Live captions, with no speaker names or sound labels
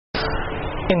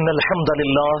إن الحمد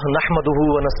لله نحمده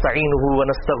ونستعينه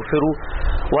ونستغفره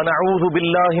ونعوذ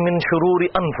بالله من شرور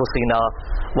أنفسنا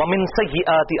ومن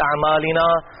سيئات أعمالنا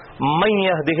من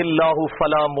يهده الله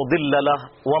فلا مضل له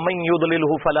ومن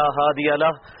يضلله فلا هادي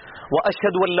له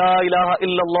وأشهد أن لا إله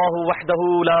إلا الله وحده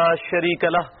لا شريك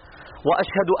له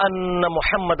وأشهد أن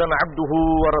محمدا عبده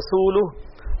ورسوله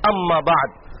أما بعد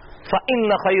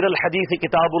فإن خير الحديث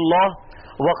كتاب الله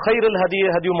وخير الهدي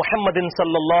هدي محمد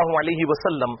صلى الله عليه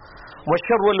وسلم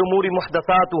وشر الأمور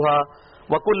محدثاتها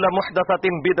وكل محدثة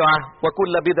بدعة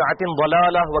وكل بدعة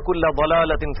ضلالة وكل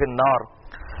ضلالة في النار.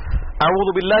 أعوذ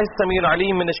بالله السميع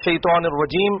العليم من الشيطان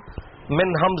الرجيم من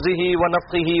همزه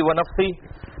ونفخه ونفثه.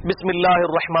 بسم الله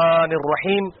الرحمن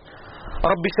الرحيم.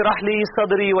 رب اشرح لي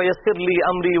صدري ويسر لي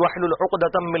أمري واحلل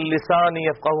عقدة من لساني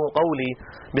يفقهوا قولي.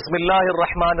 بسم الله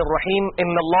الرحمن الرحيم.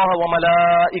 إن الله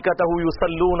وملائكته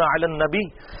يصلون على النبي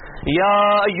يا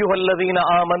أيها الذين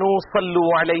آمنوا صلوا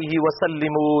عليه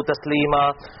وسلموا تسليما.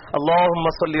 اللهم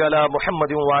صل على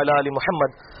محمد وعلى آل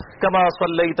محمد كما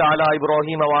صليت على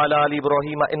إبراهيم وعلى آل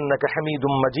إبراهيم إنك حميد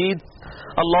مجيد.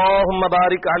 اللهم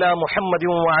بارك على محمد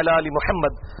وعلى آل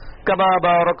محمد كما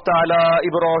باركت على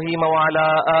إبراهيم وعلى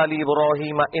آل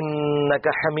إبراهيم إنك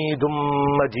حميد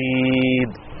مجيد.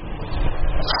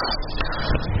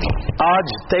 آج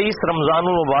 23 رمضان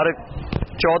المبارک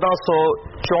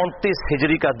 1434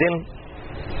 ہجری کا دن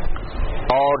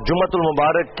اور جمعۃ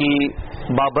المبارک کی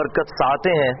بابرکت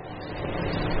ساعتیں ہیں.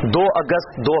 2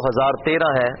 اگست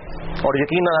 2013 ہے اور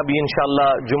یقیناً ابھی انشاءاللہ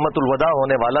جمعۃ الوداع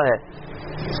ہونے والا ہے.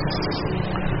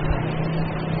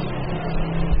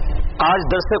 آج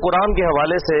درس قرآن کے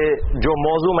حوالے سے جو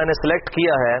موضوع میں نے سلیکٹ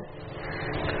کیا ہے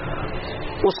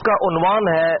اس کا عنوان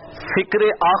ہے فکر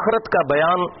آخرت کا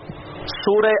بیان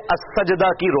سورہ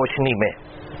السجدہ کی روشنی میں.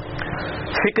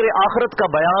 فکر آخرت کا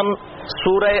بیان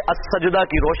سورہ السجدہ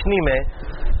کی روشنی میں.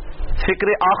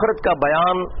 فکر آخرت کا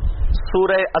بیان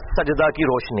سورہ السجدہ کی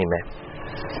روشنی میں.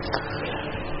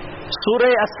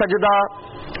 سورہ السجدہ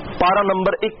پارہ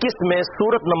نمبر 21 میں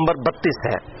سورت نمبر 32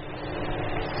 ہے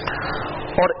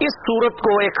اور اس سورت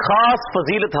کو ایک خاص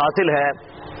فضیلت حاصل ہے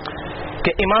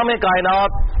کہ امام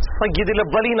کائنات سید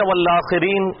الاولین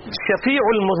والآخرین شفیع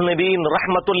المذنبین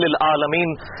رحمت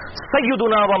للعالمین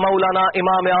سیدنا و مولانا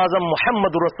امام اعظم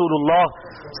محمد رسول اللہ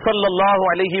صلی اللہ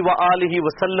علیہ وآلہ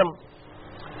وسلم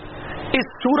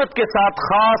اس سورت کے ساتھ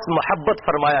خاص محبت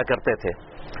فرمایا کرتے تھے.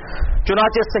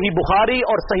 چنانچہ صحیح بخاری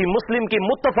اور صحیح مسلم کی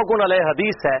متفق علیہ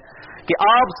حدیث ہے کہ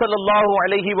آپ صلی اللہ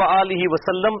علیہ وآلہ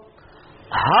وسلم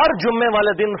ہر جمعے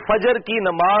والے دن فجر کی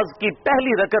نماز کی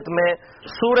پہلی رکعت میں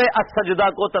سورہ السجدہ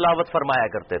کو تلاوت فرمایا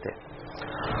کرتے تھے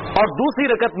اور دوسری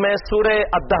رکعت میں سورہ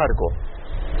الدہر کو.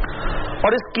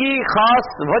 اور اس کی خاص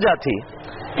وجہ تھی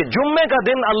کہ جمعے کا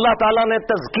دن اللہ تعالیٰ نے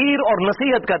تذکیر اور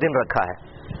نصیحت کا دن رکھا ہے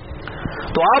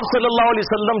تو آپ صلی اللہ علیہ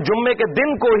وسلم جمعے کے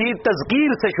دن کو ہی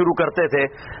تذکیر سے شروع کرتے تھے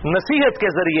نصیحت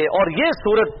کے ذریعے. اور یہ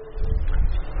سورت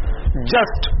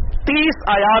جسٹ 30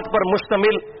 آیات پر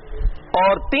مشتمل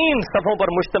اور 3 صفحوں پر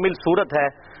مشتمل سورت ہے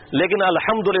لیکن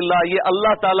الحمدللہ یہ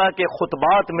اللہ تعالیٰ کے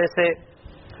خطبات میں سے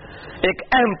ایک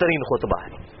اہم ترین خطبہ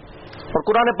ہے. اور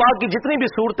قرآن پاک کی جتنی بھی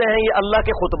صورتیں ہیں یہ اللہ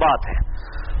کے خطبات ہیں.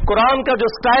 قرآن کا جو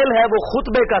سٹائل ہے وہ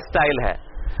خطبے کا سٹائل ہے.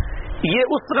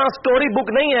 یہ اس طرح سٹوری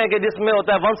بک نہیں ہے کہ جس میں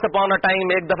ہوتا ہے ونس اپون اے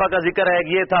ٹائم ایک دفعہ کا ذکر ہے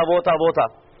یہ تھا وہ تھا وہ تھا.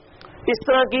 اس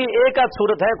طرح کی ایک آدھ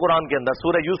صورت ہے قرآن کے اندر.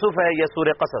 سورہ یوسف ہے یا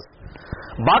سورہ قصص.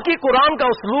 باقی قرآن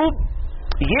کا اسلوب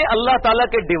یہ اللہ تعالیٰ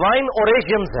کے ڈیوائن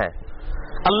اوریشنز ہیں,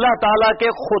 اللہ تعالیٰ کے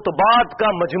خطبات کا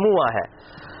مجموعہ ہے.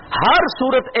 ہر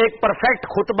صورت ایک پرفیکٹ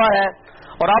خطبہ ہے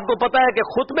اور آپ کو پتا ہے کہ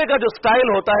خطبے کا جو سٹائل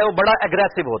ہوتا ہے وہ بڑا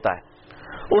ایگریسو ہوتا ہے.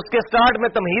 اس کے سٹارٹ میں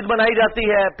تمہید بنائی جاتی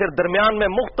ہے, پھر درمیان میں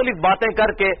مختلف باتیں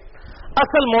کر کے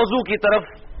اصل موضوع کی طرف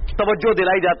توجہ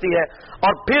دلائی جاتی ہے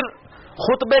اور پھر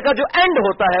خطبے کا جو اینڈ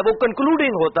ہوتا ہے وہ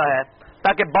کنکلوڈنگ ہوتا ہے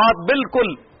تاکہ بات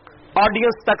بالکل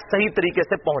آڈینس تک صحیح طریقے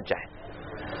سے پہنچ جائے.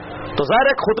 تو ظاہر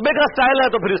ایک خطبے کا سٹائل ہے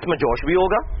تو پھر اس میں جوش بھی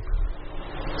ہوگا.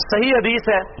 صحیح حدیث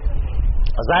ہے,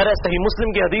 ظاہر ہے صحیح مسلم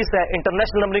کی حدیث ہے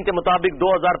انٹرنیشنل نمبرنگ کے مطابق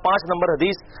 2005 نمبر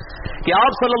حدیث کہ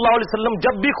آپ صلی اللہ علیہ وسلم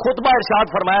جب بھی خطبہ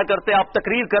ارشاد فرمایا کرتے, آپ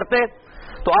تقریر کرتے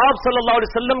تو آپ صلی اللہ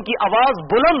علیہ وسلم کی آواز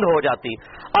بلند ہو جاتی,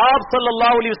 آپ صلی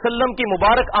اللہ علیہ وسلم کی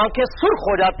مبارک آنکھیں سرخ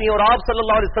ہو جاتی اور آپ صلی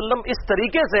اللہ علیہ وسلم اس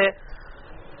طریقے سے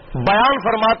بیان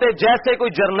فرماتے جیسے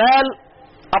کوئی جرنیل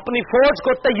اپنی فوج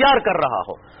کو تیار کر رہا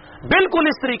ہو. بالکل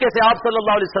اس طریقے سے آپ صلی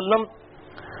اللہ علیہ وسلم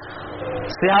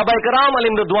صحابہ کرام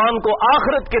علیہم رضوان کو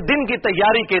آخرت کے دن کی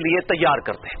تیاری کے لیے تیار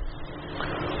کرتے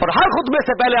اور ہر خطبے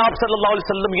سے پہلے آپ صلی اللہ علیہ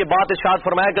وسلم یہ بات ارشاد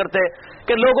فرمایا کرتے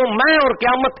کہ لوگوں میں اور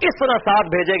قیامت اس طرح ساتھ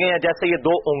بھیجے گئے ہیں جیسے یہ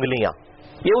 2 انگلیاں.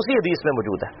 یہ اسی حدیث میں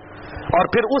موجود ہے اور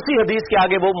پھر اسی حدیث کے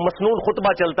آگے وہ مسنون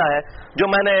خطبہ چلتا ہے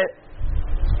جو میں نے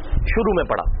شروع میں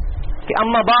پڑھا کہ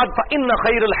اما بعد فإن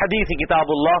خیر الحدیث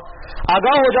کتاب اللہ،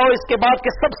 آگاہ ہو جاؤ اس کے بعد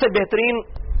کہ سب سے بہترین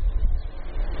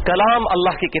کلام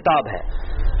اللہ کی کتاب ہے،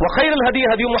 وخیر الہدی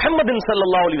ہدی محمد صلی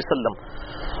اللہ علیہ وسلم،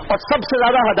 اور سب سے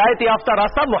زیادہ ہدایت یافتہ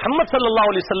راستہ محمد صلی اللہ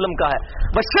علیہ وسلم کا ہے،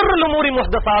 وشر الامور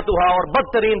محدثاتها، اور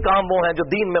بدترین کام وہ ہیں جو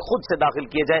دین میں خود سے داخل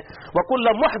کیے جائیں، وکل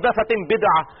محدثۃ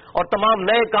بدعہ، اور تمام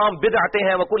نئے کام بدعتیں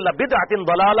ہیں، وکل بدعۃ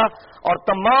ضلالہ، اور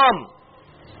تمام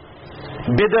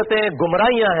بدعتیں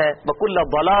گمراہیاں ہیں، وکل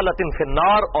ضلالۃ فی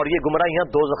النار، اور یہ گمراہیاں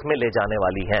دوزخ میں لے جانے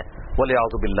والی ہیں،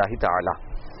 والعیاذ باللہ تعالی۔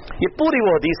 یہ پوری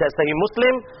وہ حدیث ہے، صحیح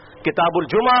مسلم کتاب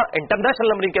الجمعہ انٹرنیشنل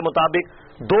نمبرنگ کے مطابق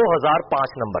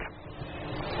 2005 نمبر۔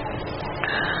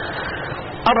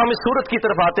 اب ہم اس صورت کی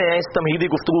طرف آتے ہیں۔ اس تمہیدی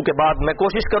گفتگو کے بعد میں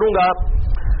کوشش کروں گا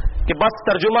کہ بس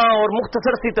ترجمہ اور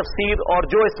مختصر سی تفسیر اور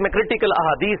جو اس میں کریٹیکل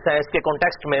احادیث ہے اس کے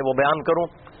کانٹیکسٹ میں وہ بیان کروں،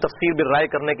 تفسیر بالرائے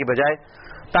کرنے کی بجائے،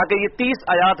 تاکہ یہ 30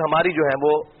 آیات ہماری جو ہیں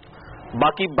وہ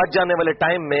باقی بچ جانے والے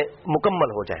ٹائم میں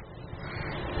مکمل ہو جائیں۔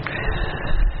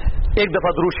 ایک دفعہ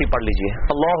دروشی پڑھ لیجئے،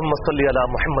 اللہم صلی علی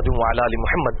محمد وعلی آل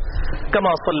محمد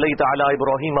کما صلیت علی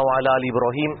ابراہیم وعلی آل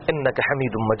ابراہیم انک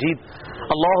حمید مجید،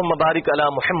 اللہم بارک علی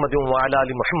محمد وعلی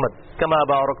آل محمد کما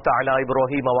بارکت علی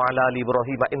ابراہیم وعلی آل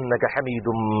ابراہیم انک حمید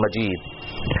مجید۔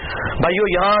 بھائیو،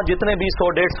 یہاں جتنے بھی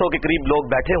 100-150 کے قریب لوگ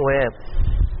بیٹھے ہوئے ہیں،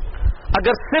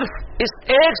 اگر صرف اس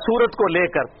ایک صورت کو لے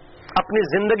کر اپنی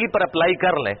زندگی پر اپلائی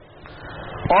کر لیں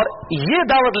اور یہ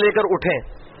دعوت لے کر اٹھیں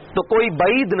تو کوئی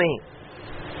بعید نہیں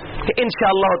کہ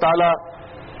انشاءاللہ تعالی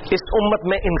اس امت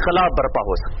میں انقلاب برپا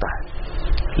ہو سکتا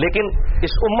ہے۔ لیکن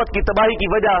اس امت کی تباہی کی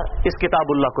وجہ اس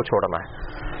کتاب اللہ کو چھوڑنا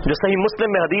ہے۔ جو صحیح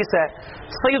مسلم میں حدیث ہے،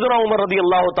 سیدنا عمر رضی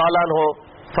اللہ تعالیٰ عنہ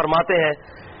فرماتے ہیں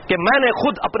کہ میں نے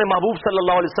خود اپنے محبوب صلی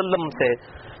اللہ علیہ وسلم سے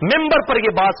ممبر پر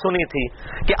یہ بات سنی تھی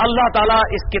کہ اللہ تعالیٰ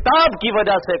اس کتاب کی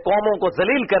وجہ سے قوموں کو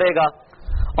ذلیل کرے گا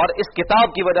اور اس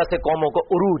کتاب کی وجہ سے قوموں کو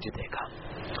عروج دے گا۔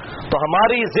 تو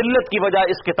ہماری ذلت کی وجہ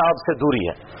اس کتاب سے دوری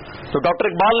ہے۔ تو ڈاکٹر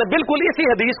اقبال نے بالکل اسی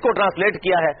حدیث کو ٹرانسلیٹ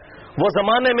کیا ہے، وہ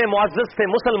زمانے میں معزز تھے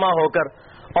مسلمان ہو کر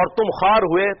اور تم خوار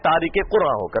ہوئے تارک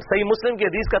قرآن ہو کر۔ صحیح مسلم کی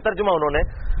حدیث کا ترجمہ انہوں نے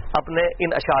اپنے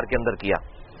ان اشعار کے اندر کیا۔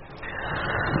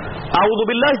 اعوذ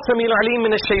باللہ السمیع العلیم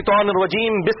من الشیطان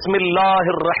الرجیم، بسم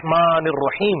اللہ الرحمن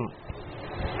الرحیم،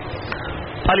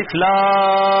 الف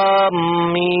لام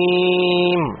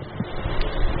میم۔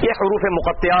 یہ حروف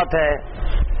مقطعات ہے،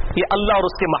 یہ اللہ اور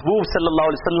اس کے محبوب صلی اللہ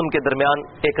علیہ وسلم کے درمیان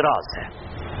ایک راز ہے۔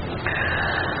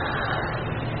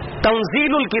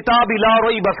 تنزیل الکتاب لا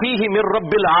ریب فیہ من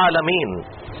رب العالمین،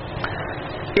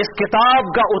 اس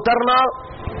کتاب کا اترنا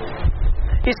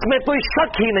اس میں کوئی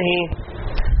شک ہی نہیں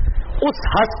اس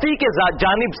ہستی کے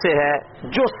جانب سے ہے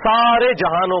جو سارے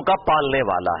جہانوں کا پالنے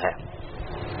والا ہے۔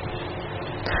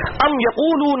 ام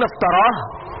یقولون افتراہ،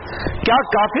 کیا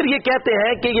کافر یہ کہتے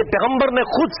ہیں کہ یہ پیغمبر نے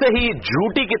خود سے ہی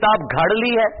جھوٹی کتاب گھڑ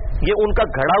لی ہے، یہ ان کا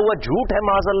گھڑا ہوا جھوٹ ہے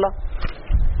معاذ اللہ۔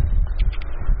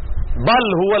 بل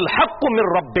هو الحق من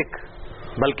ربک،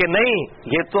 بلکہ نہیں،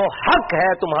 یہ تو حق ہے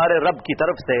تمہارے رب کی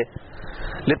طرف سے۔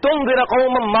 لتنذر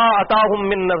قوما ما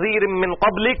اتاهم من نذیر من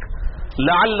قبلک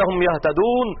لعلهم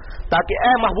يهتدون، تاکہ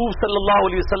اے محبوب صلی اللہ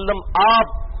علیہ وسلم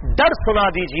آپ ڈر سنا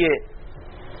دیجئے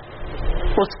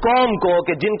اس قوم کو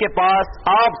کہ جن کے پاس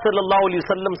آپ صلی اللہ علیہ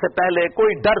وسلم سے پہلے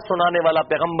کوئی ڈر سنانے والا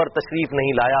پیغمبر تشریف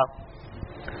نہیں لایا،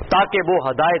 تاکہ وہ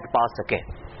ہدایت پا سکیں۔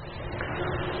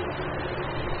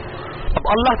 اب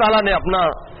اللہ تعالیٰ نے اپنا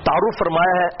تعارف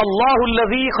فرمایا ہے، اللہ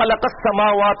الذی خلق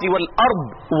السماوات والارض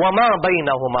وما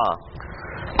بینہما،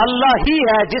 اللہ ہی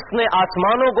ہے جس نے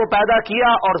آسمانوں کو پیدا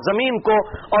کیا اور زمین کو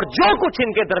اور جو کچھ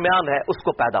ان کے درمیان ہے اس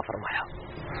کو پیدا فرمایا۔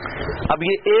 اب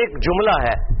یہ ایک جملہ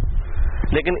ہے،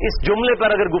 لیکن اس جملے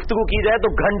پر اگر گفتگو کی جائے تو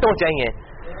گھنٹوں چاہیے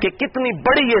کہ کتنی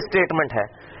بڑی یہ سٹیٹمنٹ ہے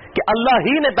کہ اللہ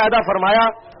ہی نے پیدا فرمایا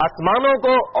آسمانوں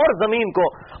کو اور زمین کو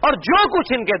اور جو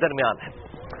کچھ ان کے درمیان ہے۔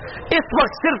 اس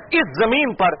وقت صرف اس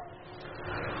زمین پر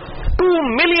 2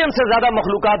 ملین سے زیادہ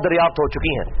مخلوقات دریافت ہو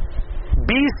چکی ہیں،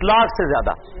 20 لاکھ سے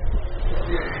زیادہ،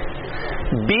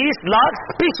 20 لاکھ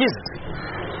سپیشیز،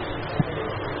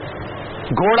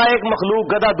 گھوڑا ایک مخلوق،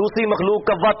 گدھا دوسری مخلوق،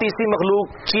 کوا تیسری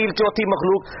مخلوق، چیل چوتھی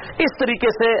مخلوق، اس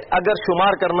طریقے سے اگر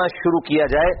شمار کرنا شروع کیا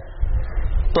جائے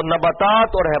تو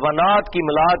نباتات اور حیوانات کی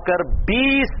ملا کر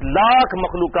 20 لاکھ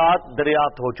مخلوقات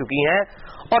دریافت ہو چکی ہیں،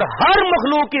 اور ہر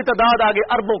مخلوق کی تعداد آگے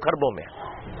اربوں خربوں میں۔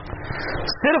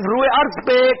 صرف روئے ارض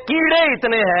پہ کیڑے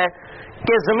اتنے ہیں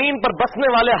کہ زمین پر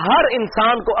بسنے والے ہر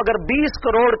انسان کو اگر 20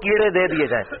 کروڑ کیڑے دے دیے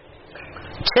جائیں،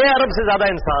 6 ارب سے زیادہ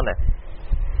انسان ہے،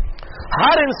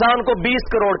 ہر انسان کو 20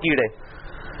 کروڑ کیڑے،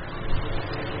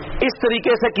 اس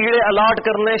طریقے سے کیڑے الاٹ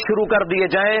کرنے شروع کر دیے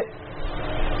جائیں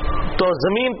تو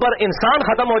زمین پر انسان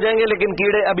ختم ہو جائیں گے لیکن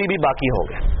کیڑے ابھی بھی باقی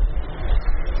ہوں گے۔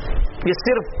 یہ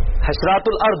صرف حشرات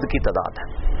الارض کی تعداد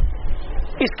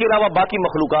ہے، اس کے علاوہ باقی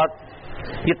مخلوقات،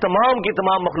 یہ تمام کی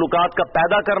تمام مخلوقات کا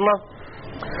پیدا کرنا،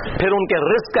 پھر ان کے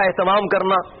رزق کا اہتمام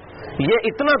کرنا، یہ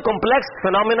اتنا کمپلیکس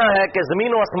فینومینا ہے کہ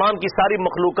زمین و آسمان کی ساری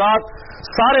مخلوقات،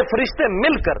 سارے فرشتے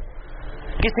مل کر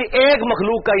کسی ایک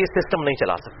مخلوق کا یہ سسٹم نہیں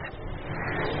چلا سکتے۔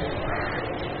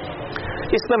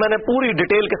 اس میں میں نے پوری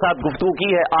ڈیٹیل کے ساتھ گفتگو کی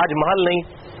ہے، آج محل نہیں،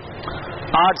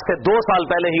 آج سے 2 سال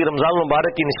پہلے ہی رمضان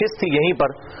المبارک کی نشست تھی یہیں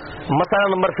پر، مسئلہ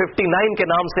نمبر 59 کے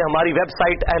نام سے ہماری ویب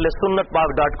سائٹ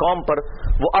اہلسنتپاک.com پر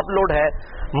وہ اپلوڈ ہے،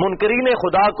 منکرین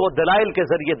خدا کو دلائل کے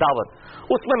ذریعے دعوت۔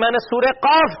 اس میں میں نے سورہ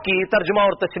قاف کی ترجمہ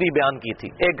اور تشریح بیان کی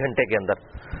تھی 1 گھنٹے کے اندر،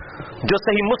 جو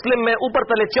صحیح مسلم میں اوپر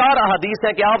تلے 4 احادیث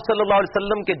ہیں کہ آپ صلی اللہ علیہ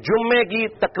وسلم کے جمعے کی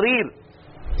تقریر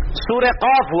سورہ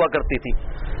قاف ہوا کرتی تھی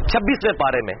 26ویں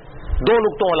پارے میں، 2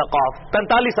 نقطوں والا قاف،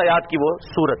 45 آیات کی وہ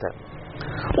سورت ہے۔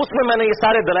 اس میں نے یہ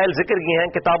سارے دلائل ذکر کیے ہیں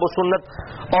کتاب و سنت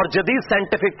اور جدید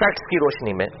سائنٹیفک فیکٹس کی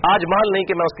روشنی میں۔ آج محل نہیں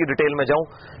کہ میں اس کی ڈیٹیل میں جاؤں،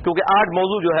 کیونکہ آج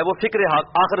موضوع جو ہے وہ فکر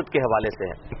آخرت کے حوالے سے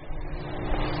ہے۔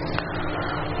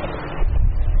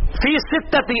 فی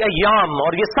 6 ایام،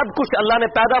 اور یہ سب کچھ اللہ نے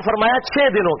پیدا فرمایا 6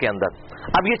 دنوں کے اندر۔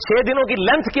 اب یہ 6 دنوں کی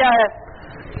لینتھ کیا ہے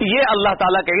یہ اللہ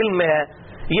تعالیٰ کے علم میں ہے،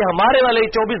 یہ ہمارے والے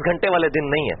 24 گھنٹے والے دن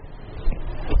نہیں ہے۔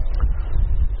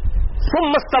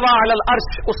 ثم استوى علی العرش،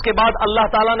 اس کے بعد اللہ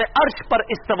تعالیٰ نے عرش پر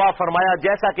استوا فرمایا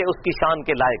جیسا کہ اس کی شان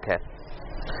کے لائق ہے۔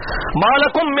 ما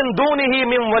لکم من دونہ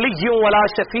من ولی ولا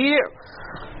شفیع،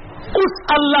 اس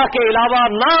اللہ کے علاوہ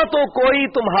نہ تو کوئی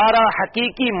تمہارا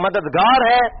حقیقی مددگار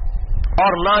ہے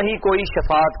اور نہ ہی کوئی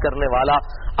شفاعت کرنے والا۔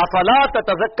 افلا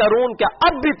تتذکرون، کیا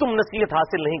اب بھی تم نصیحت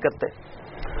حاصل نہیں کرتے؟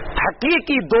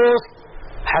 حقیقی دوست،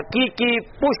 حقیقی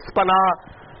پشت پناہ،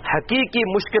 حقیقی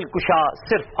مشکل کشا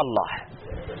صرف اللہ ہے،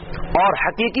 اور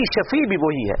حقیقی شفیع بھی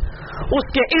وہی ہے۔ اس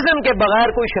کے اذن کے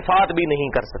بغیر کوئی شفاعت بھی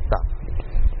نہیں کر سکتا،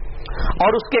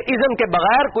 اور اس کے اذن کے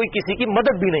بغیر کوئی کسی کی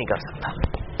مدد بھی نہیں کر سکتا۔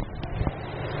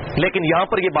 لیکن یہاں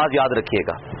پر یہ بات یاد رکھیے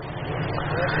گا،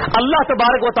 اللہ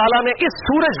تبارک و تعالیٰ نے اس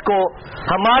سورج کو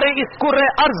ہمارے اس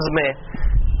کرۂ ارض میں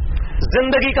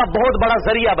زندگی کا بہت بڑا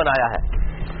ذریعہ بنایا ہے۔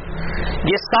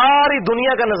 یہ ساری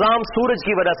دنیا کا نظام سورج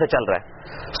کی وجہ سے چل رہا ہے۔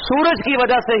 سورج کی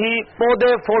وجہ سے ہی پودے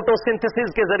فوٹو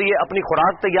سنتھسس کے ذریعے اپنی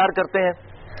خوراک تیار کرتے ہیں،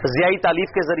 ضیائی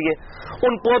تالیف کے ذریعے۔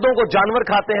 ان پودوں کو جانور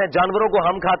کھاتے ہیں، جانوروں کو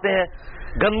ہم کھاتے ہیں۔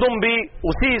 گندم بھی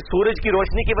اسی سورج کی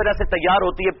روشنی کی وجہ سے تیار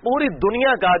ہوتی ہے۔ پوری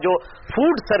دنیا کا جو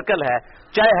فوڈ سرکل ہے،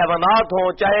 چاہے حیوانات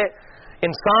ہوں، چاہے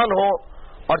انسان ہو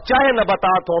اور چاہے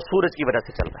نباتات ہوں، سورج کی وجہ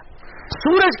سے چل رہا ہے۔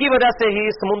 سورج کی وجہ سے ہی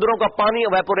سمندروں کا پانی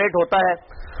ایویپوریٹ ہوتا ہے،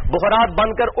 بخارات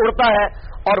بن کر اڑتا ہے،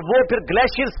 اور وہ پھر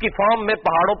گلیشیئرز کی فارم میں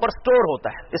پہاڑوں پر سٹور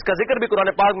ہوتا ہے۔ اس کا ذکر بھی قرآن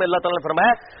پاک میں اللہ تعالیٰ نے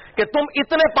فرمایا کہ تم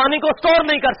اتنے پانی کو سٹور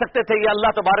نہیں کر سکتے تھے۔ یہ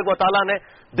اللہ تبارک و تعالیٰ نے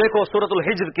دیکھو سورۃ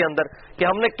الحجر کے اندر کہ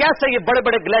ہم نے کیسے یہ بڑے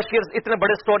بڑے گلیشیئرز، اتنے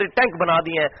بڑے سٹوریج ٹینک بنا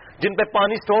دیے ہیں جن پہ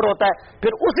پانی سٹور ہوتا ہے،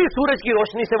 پھر اسی سورج کی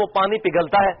روشنی سے وہ پانی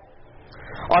پگھلتا ہے،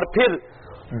 اور پھر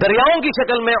دریاؤں کی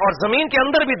شکل میں، اور زمین کے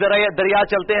اندر بھی دریا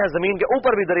چلتے ہیں، زمین کے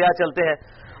اوپر بھی دریا چلتے ہیں،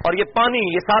 اور یہ پانی،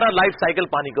 یہ سارا لائف سائیکل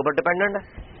پانی کے اوپر ڈیپینڈنٹ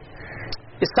ہے۔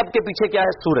 اس سب کے پیچھے کیا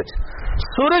ہے؟ سورج۔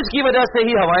 سورج کی وجہ سے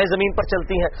ہی ہوائیں زمین پر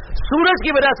چلتی ہیں، سورج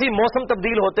کی وجہ سے ہی موسم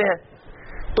تبدیل ہوتے ہیں۔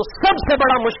 تو سب سے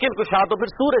بڑا مشکل کشا تو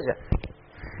پھر سورج ہے،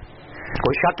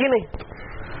 کوئی شک ہی نہیں۔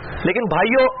 لیکن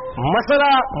بھائیو،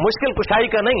 مسئلہ مشکل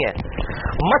کشائی کا نہیں ہے،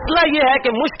 مسئلہ یہ ہے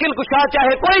کہ مشکل کشا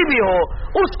چاہے کوئی بھی ہو،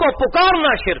 اس کو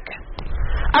پکارنا شرک ہے۔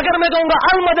 اگر میں کہوں گا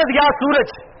المدد یا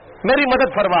سورج میری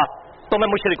مدد فرما، تو میں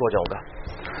مشرک ہو جاؤں گا۔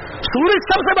 سورج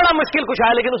سب سے بڑا مشکل کشا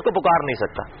ہے، لیکن اس کو پکار نہیں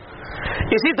سکتا۔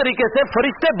 اسی طریقے سے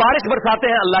فرشتے بارش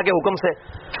برساتے ہیں اللہ کے حکم سے،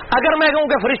 اگر میں کہوں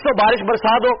کہ فرشتوں بارش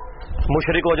برسا دو،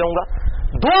 مشرک ہو جاؤں گا۔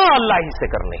 دعا اللہ ہی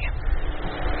سے کرنی ہے۔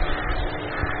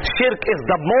 شرک از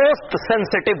the most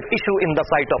sensitive issue in the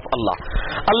site of اللہ۔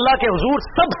 اللہ کے حضور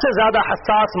سب سے زیادہ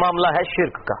حساس معاملہ ہے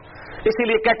شرک کا، اسی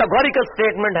لیے کیٹاگوریکل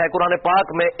سٹیٹمنٹ ہے قرآن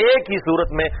پاک میں ایک ہی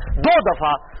صورت میں 2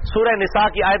 دفعہ، سورہ نساء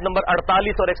کی آیت نمبر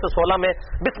 48 اور 116 میں،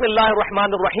 بسم اللہ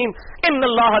الرحمن الرحیم، ان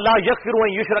اللہ لا یغفر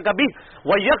ان یشرک بہ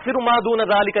ویغفر ما دون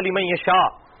ذلک لمن یشاء۔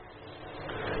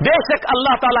 بے شک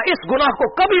اللہ تعالیٰ اس گناہ کو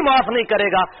کبھی معاف نہیں کرے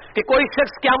گا کہ کوئی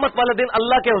شخص قیامت والے دن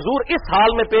اللہ کے حضور اس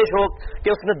حال میں پیش ہو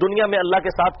کہ اس نے دنیا میں اللہ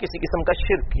کے ساتھ کسی قسم کا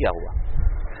شرک کیا ہوا۔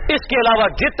 اس کے علاوہ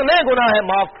جتنے گناہ ہیں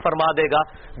معاف فرما دے گا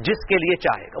جس کے لیے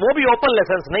چاہے گا، وہ بھی اوپن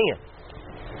لائسنس نہیں ہے۔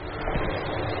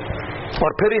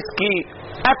 اور پھر اس کی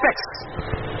ایپیکس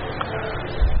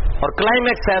اور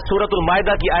کلائمیکس ہے سورۃ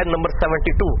المائدہ کی آیت نمبر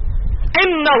 72،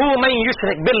 انہ من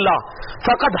یشرک باللہ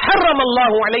فقد حرم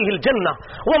اللہ علیہ الجنہ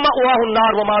ومأواہ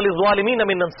النار وما للظالمین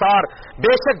من انصار۔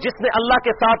 بے شک جس نے اللہ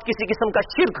کے ساتھ کسی قسم کا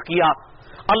شرک کیا،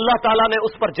 اللہ تعالیٰ نے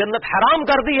اس پر جنت حرام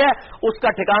کر دی ہے، اس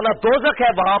کا ٹھکانہ دوزخ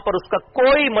ہے، وہاں پر اس کا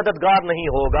کوئی مددگار نہیں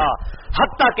ہوگا۔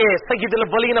 حتیٰ کہ سید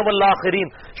الاولین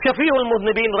والآخرین، شفیع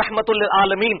المذنبین، رحمت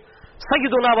للعالمین،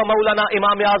 सय्यदुना व मौलाना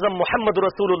इमाम आज़म मोहम्मद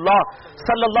रसूलुल्लाह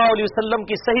सल्लल्लाहु अलैहि वसल्लम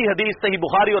की सही हदीस, सही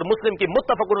बुखारी और मुस्लिम की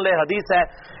मुत्तफ़क़ुन अलैह हदीस है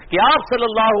कि आप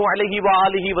सल्लल्लाहु अलैहि व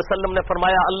आलिहि वसल्लम ने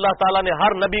फरमाया, अल्लाह ताला ने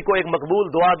हर नबी को एक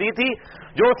मकबूल दुआ दी थी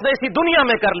जो उसने इसी दुनिया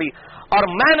में कर ली, और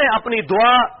मैंने अपनी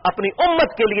दुआ अपनी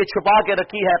उम्मत के लिए छुपा के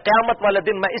रखी है। क़यामत वाले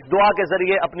दिन मैं इस दुआ के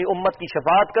जरिए अपनी उम्मत की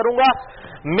शफाअत करूंगा।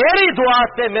 मेरी दुआ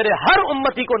से मेरे हर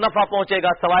उम्मती को नफा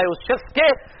पहुंचेगा सिवाय उस शख्स के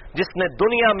जिसने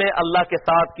दुनिया में अल्लाह के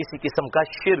साथ किसी किस्म का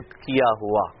शिर्क किया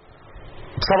हुआ,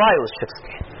 सवाए उस शख्स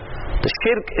के। तो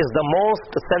शिर्क is the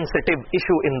most sensitive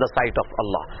issue in the sight of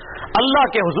Allah. अल्लाह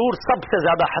के हुजूर सबसे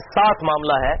ज्यादा हसास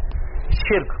मामला है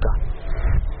शिर्क का।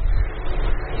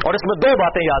 और इसमें दो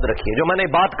बातें याद रखिए जो मैंने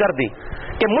बात कर दी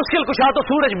कि मुश्किल कुशा तो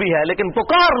सूरज भी है लेकिन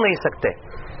पुकार नहीं सकते।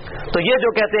 तो ये जो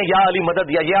कहते हैं या अली मदद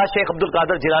या शेख अब्दुल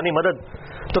कादर जिलानी मदद,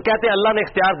 तो कहते हैं अल्लाह ने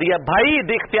इख्तियार दिया। भाई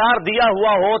इख्तियार दिया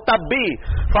हुआ हो तब भी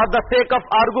for the sake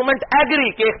of argument agree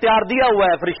के इख्तियार दिया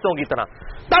हुआ है फरिश्तों की तरह,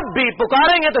 तब भी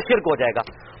पुकारेंगे तो शिर्क हो जाएगा।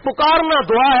 पुकारना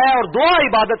दुआ है और दुआ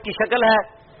इबादत की शक्ल है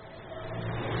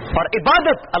और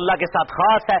इबादत अल्लाह के साथ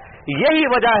खास है। यही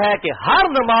वजह है कि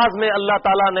हर नमाज में अल्लाह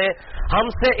ताला ने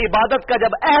हमसे इबादत का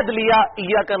जब अहद लिया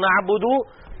इय्याका नअबुदु,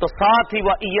 तो साथ ही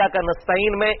वह इय्याका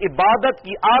नस्तईन में इबादत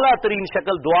की आला तरीन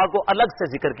शक्ल दुआ को अलग से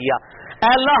जिक्र किया। ऐ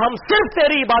अल्लाह हम सिर्फ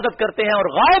तेरी इबादत करते हैं और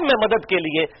गायब में मदद के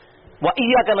लिए वह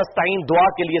इय्याका नस्तईन दुआ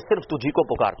के लिए सिर्फ तुझी को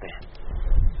पुकारते हैं।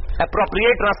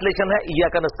 एप्रोप्रिएट ट्रांसलेशन है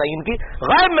इय्याका नस्तईन की,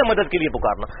 गायब में मदद के लिए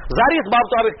पुकारना। जारी इस बात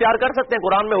तो आप इख्तियार कर सकते हैं,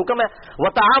 कुरान में हुक्म है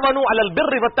वतआवनु अलल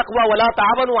बिर्रि वत्तक़वा वला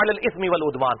तावनु अलल इस्मि वल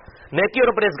उद्वान, नेकी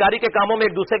और परहेजगारी के कामों में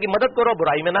एक दूसरे की मदद करो,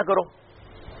 बुराई में ना करो।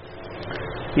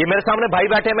 ये मेरे सामने भाई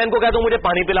बैठे हैं, मैं इनको कहता हूं मुझे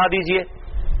पानी पिला दीजिए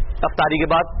अफ्तारी के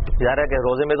बाद, जा रहा है कि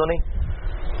रोजे में तो नहीं,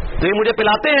 तो ये मुझे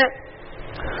पिलाते हैं,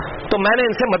 तो मैंने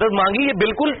इनसे मदद मांगी, ये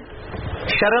बिल्कुल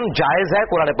शरन जायज है,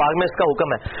 कुरान पाक में इसका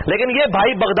हुक्म है। लेकिन ये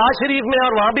भाई बगदाद शरीफ में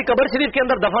और वहां भी कब्र शरीफ के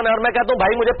अंदर दफन है और मैं कहता हूं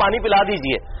भाई मुझे पानी पिला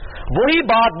दीजिए, वही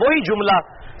बात वही जुमला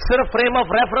सिर्फ फ्रेम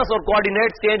ऑफ रेफरेंस और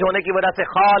कोऑर्डिनेट्स चेंज होने की वजह से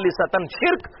खालिसतन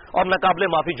शिर्क और नाकाबिले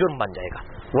माफी जुर्म बन जाएगा,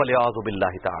 वलियाज़ु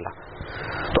बिल्लाहि ताला।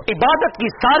 तो इबादत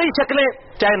की सारी शक्लें,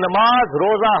 चाहे नमाज,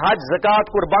 रोजा, हज,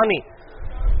 ज़कात, कुर्बानी,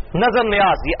 नज़र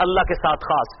न्याज, ये अल्लाह के साथ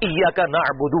खास इय्याका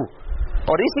नअबुदु,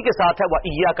 और इसी के साथ है वह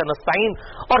इय्याका नस्तईन,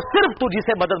 और सिर्फ तुझी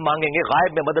से मदद मांगेंगे,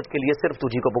 गायब में मदद के लिए सिर्फ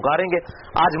तुझी को पुकारेंगे।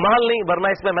 आज माल नहीं,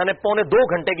 वरना इसमें मैंने पौने 2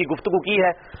 घंटे की गुफ्तगू की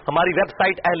है। हमारी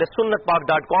वेबसाइट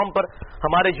ahlesunnatpak.com पर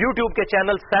हमारे यूट्यूब के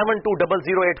चैनल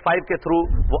 720085 के थ्रू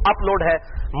वो अपलोड है,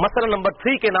 मसला नंबर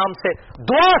 3 के नाम से,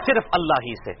 दुआ सिर्फ अल्लाह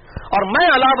ही से। और मैं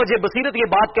अला वजह बसीरत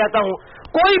ये बात कहता हूं,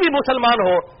 कोई भी मुसलमान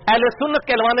हो, अहले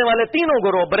सुन्नत कहलवाने वाले तीनों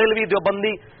गुरोह, बरेलवी,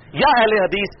 देवबंदी या अहले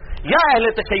हदीस या अहले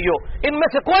तशय्यो, इनमें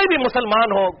से कोई भी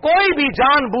मुसलमान हो, कोई भी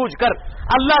जानबूझकर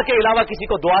अल्लाह के अलावा किसी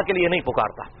को दुआ के लिए नहीं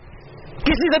पुकारता।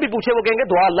 किसी से भी पूछे वो कहेंगे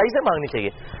दुआ अल्लाह ही से मांगनी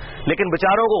चाहिए। लेकिन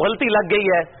बेचारों को गलती लग गई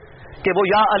है कि वो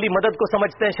या अली मदद को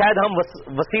समझते हैं शायद हम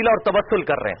वसीला और तवस्सुल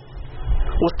कर रहे हैं।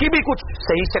 उसकी भी कुछ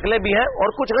सही शक्लें भी हैं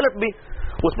और कुछ गलत भी,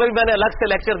 उसमें भी मैंने अलग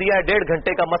से लेक्चर दिया है 1.5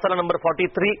 घंटे का, मसला नंबर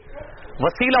 43,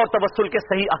 वसीला और तवस्सुल के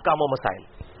सही अहकाम व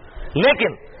मसाइल।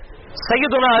 लेकिन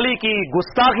सैयदुना अली की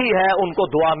गुस्ताखी है उनको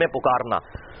दुआ में पुकारना।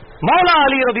 मौला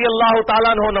अली रज़ी अल्लाह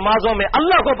ताला अन्हु नमाजों में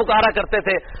अल्लाह को पुकारा करते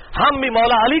थे, हम भी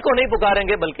मौला अली को नहीं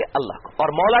पुकारेंगे बल्कि अल्लाह को।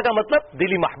 और मौला का मतलब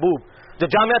दिली महबूब, जो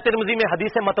जामिया तिरमिज़ी में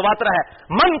हदीस मतवातर है,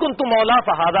 मन कुन्तु मौला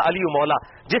फहादा अली मौला,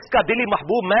 जिसका दिली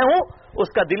महबूब मैं हूं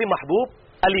उसका दिली महबूब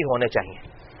अली होने चाहिए।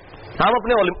 हम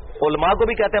अपने उलमा को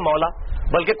भी कहते हैं मौला,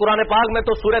 बल्कि कुरान पाक में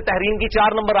तो सूरह तहरीम की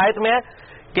 4 नंबर आयत में है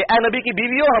कि ए नबी की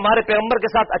बीवियों हमारे पैगंबर के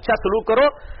साथ अच्छा सलूक करो,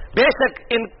 बेशक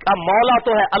इनका मौला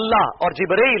तो है अल्लाह और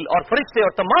जिब्रील और फरिश्ते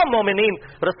और तमाम मोमिनीन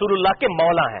रसूलुल्लाह के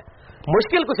मौला हैं।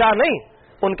 मुश्किल कुछ नहीं,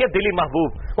 उनके दिली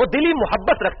महबूब, वो दिली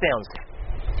मोहब्बत रखते हैं उनसे।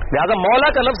 लिहाजा मौला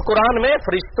का लफ्ज कुरान में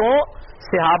फरिश्तों,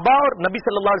 सहाबा और नबी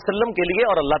सल्लल्लाहु अलैहि वसल्लम के लिए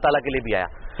और अल्लाह ताला के लिए भी आया।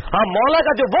 हाँ, मौला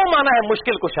का जो वो माना है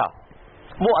मुश्किल कुशा,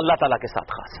 वो अल्लाह ताला के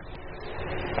साथ खास है।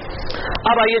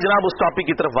 अब आइए जनाब उस टॉपिक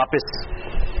की तरफ वापस।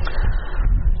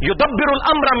 युदब्बिरुल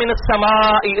अम्र मिनस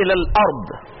समाई इलल अर्द,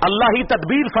 अल्लाह ही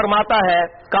तदबीर फरमाता है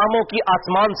कामों की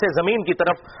आसमान से जमीन की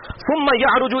तरफ। सुम्मा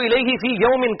यअरुजु इलैहि फी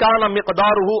यौमिन काना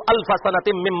मिक़दारुहु अल्फ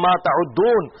सनतिम मिम्मा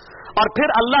तउद्दून, और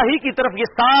फिर अल्लाह ही की तरफ ये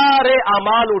सारे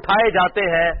अमाल उठाए जाते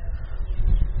हैं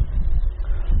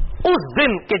उस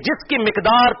दिन के जिसकी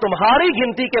मिकदार तुम्हारी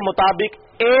गिनती के मुताबिक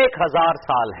 1000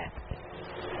 साल है।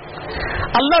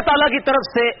 अल्लाह ताला की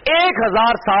तरफ से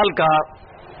 1000 साल का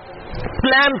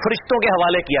प्लान फरिश्तों के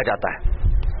हवाले किया जाता है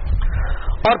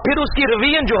और फिर उसकी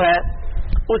रिवीजन जो है,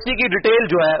 उसी की डिटेल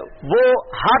जो है वो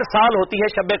हर साल होती है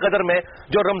शब कदर में,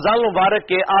 जो रमजान मुबारक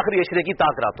के आखिरी अशरे की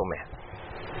ताक रातों में है।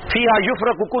 फीहा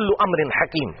युफरकु कुल्लु अम्रिन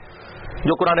हकीम,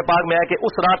 जो कुरान पाक में है कि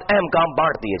उस रात अहम काम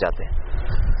बांट दिए जाते हैं।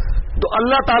 तो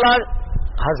अल्लाह ताला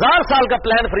 1000 سال کا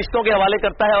پلان فرشتوں کے حوالے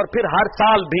کرتا ہے اور پھر ہر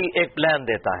سال بھی ایک پلان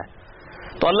دیتا ہے.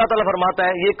 تو اللہ تعالیٰ فرماتا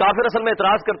ہے یہ کافر اصل میں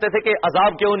اعتراض کرتے تھے کہ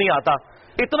عذاب کیوں نہیں آتا,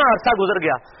 اتنا عرصہ گزر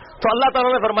گیا. تو اللہ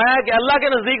تعالیٰ نے فرمایا کہ اللہ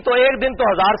کے نزدیک تو ایک دن تو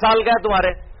 1000 سال کا ہے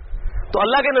تمہارے, تو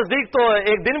اللہ کے نزدیک تو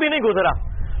ایک دن بھی نہیں گزرا.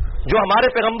 جو ہمارے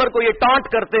پیغمبر کو یہ ٹانٹ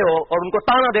کرتے ہو اور ان کو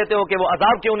تانا دیتے ہو کہ وہ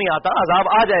عذاب کیوں نہیں آتا, عذاب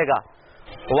آ جائے گا,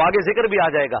 وہ آگے ذکر بھی آ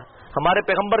جائے گا. ہمارے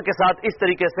پیغمبر کے ساتھ اس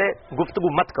طریقے سے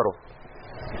گفتگو مت کرو.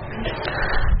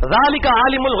 ذالک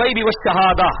عالم الغیب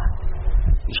والشہادہ,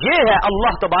 یہ ہے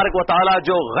اللہ تبارک و تعالی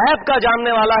جو غیب کا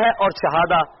جاننے والا ہے اور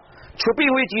شہادہ چھپی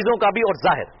ہوئی چیزوں کا بھی اور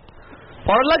ظاہر.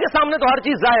 اور اللہ کے سامنے تو ہر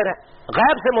چیز ظاہر ہے.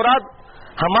 غیب سے مراد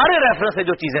ہمارے ریفرنس سے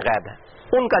جو چیزیں غیب ہیں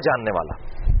ان کا جاننے والا.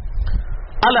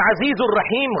 العزیز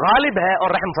الرحیم, غالب ہے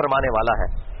اور رحم فرمانے والا ہے.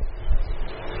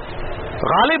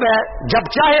 غالب ہے, جب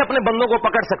چاہے اپنے بندوں کو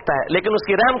پکڑ سکتا ہے, لیکن اس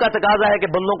کی رحم کا تقاضا ہے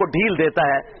کہ بندوں کو ڈھیل دیتا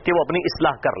ہے کہ وہ اپنی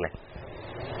اصلاح کر لیں.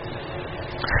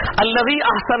 الذی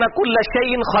احسن کل شیء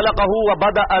خلقہ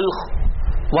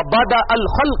وبدأ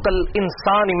الخلق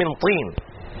الانسان من طین,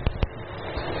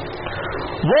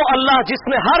 وہ اللہ جس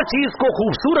نے ہر چیز کو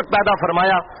خوبصورت پیدا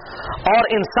فرمایا اور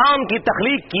انسان کی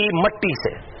تخلیق کی مٹی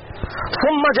سے.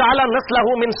 ثم جعل نسلہ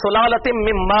من سلالۃ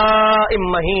من ماء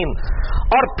مہین,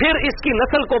 اور پھر اس کی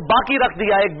نسل کو باقی رکھ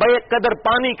دیا ایک بے قدر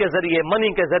پانی کے ذریعے, منی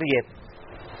کے ذریعے.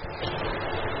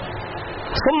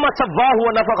 ثم سواه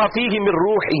ونفخ فیہ من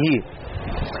روحہ,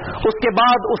 اس کے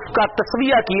بعد اس کا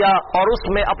تسویہ کیا اور اس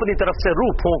میں اپنی طرف سے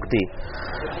روح پھونک دی.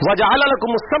 وجعل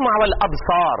لکم السمع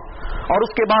والابصار, اور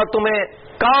اس کے بعد تمہیں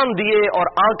کان دیے اور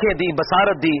آنکھیں دی,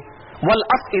 بصارت دی.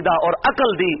 والافئدہ, اور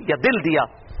عقل دی یا دل دیا.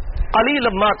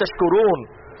 قلیلا ما تشکرون,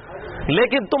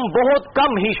 لیکن تم بہت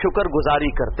کم ہی شکر گزاری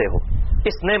کرتے ہو.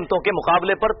 اس نعمتوں کے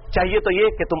مقابلے پر چاہیے تو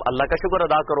یہ کہ تم اللہ کا شکر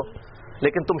ادا کرو,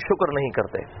 لیکن تم شکر نہیں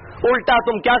کرتے. الٹا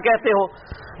تم کیا کہتے ہو؟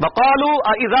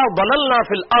 وقالوا اذا ضللنا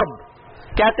فی الارض,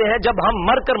 کہتے ہیں جب ہم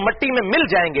مر کر مٹی میں مل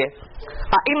جائیں گے,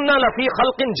 اِنَّا لَفِي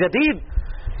خَلْقٍ جَدِيدٍ,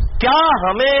 کیا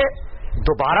ہمیں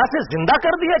دوبارہ سے زندہ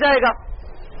کر دیا جائے گا؟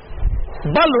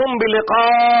 بل ہم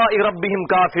بلقاء ربہم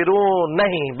کافرون,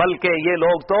 نہیں بلکہ یہ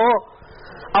لوگ تو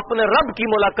اپنے رب کی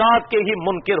ملاقات کے ہی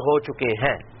منکر ہو چکے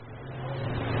ہیں.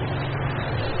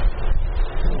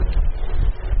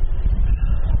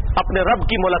 اپنے رب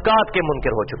کی ملاقات کے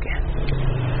منکر ہو چکے ہیں.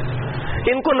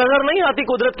 ان کو نظر نہیں آتی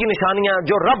قدرت کی نشانیاں.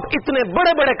 جو رب اتنے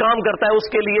بڑے بڑے کام کرتا ہے اس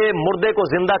کے لیے مردے کو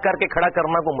زندہ کر کے کھڑا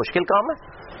کرنا کوئی مشکل کام ہے؟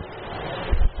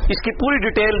 اس کی پوری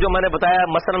ڈیٹیل جو میں نے بتایا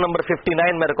مسئلہ نمبر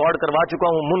 59 میں ریکارڈ کروا چکا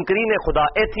ہوں. منکرین خدا,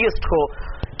 ایتھیسٹ کو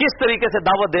کس طریقے سے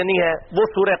دعوت دینی ہے وہ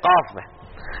سورہ قاف میں,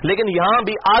 لیکن یہاں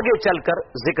بھی آگے چل کر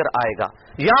ذکر آئے گا.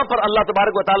 یہاں پر اللہ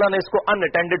تبارک و تعالیٰ نے اس کو ان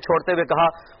اٹینڈڈ چھوڑتے ہوئے کہا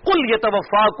قل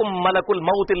یتوفاکم ملک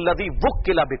الموت الذی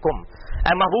وکل بکم,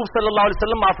 اے محبوب صلی اللہ علیہ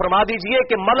وسلم آپ فرما دیجئے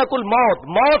کہ ملک الموت,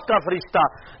 موت کا فرشتہ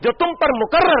جو تم پر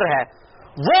مقرر ہے,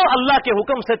 وہ اللہ کے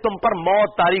حکم سے تم پر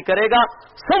موت طاری کرے گا.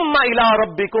 ثم الی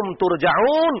ربکم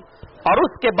ترجعون, اور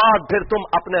اس کے بعد پھر تم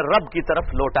اپنے رب کی طرف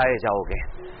لوٹائے جاؤ گے.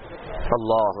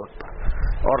 اللہ اکبر.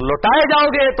 اور لوٹائے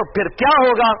جاؤ گے تو پھر کیا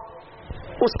ہوگا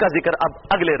اس کا ذکر اب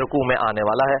اگلے رکوع میں آنے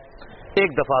والا ہے.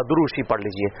 ایک دفعہ درود شریف پڑھ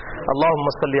لیجئے, اللہم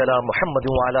صلی علی محمد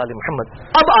وعلی آل محمد.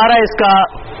 اب آ رہا ہے اس کا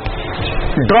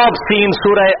ڈراپ سین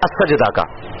سورہ السجدہ کا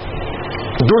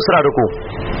دوسرا رکوع.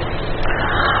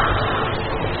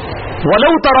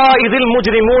 وَلَوْ تَرَىٰ إِذِ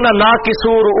الْمُجْرِمُونَ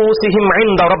نَاكِسُو رُءُوسِهِمْ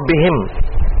عِندَ رَبِّهِمْ,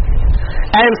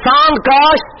 اے انسان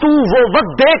کاش تو وہ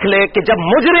وقت دیکھ لے کہ جب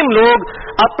مجرم لوگ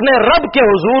اپنے رب کے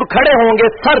حضور کھڑے ہوں گے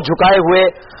سر جھکائے ہوئے,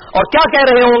 اور کیا کہہ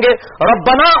رہے ہوں گے؟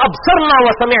 ربنا ابصرنا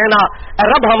وسمعنا, اے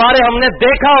رب ہمارے ہم نے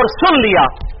دیکھا اور سن لیا.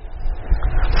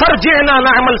 فرجعنا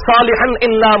نعمل صالحا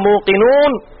انا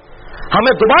موقنون,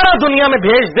 ہمیں دوبارہ دنیا میں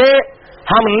بھیج دے,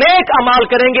 ہم نیک اعمال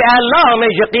کریں گے, اے اللہ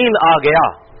ہمیں یقین آ گیا.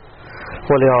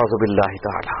 وَلِعَوْذُ بِاللَّهِ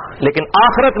تَعَالَى. لیکن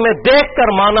آخرت میں دیکھ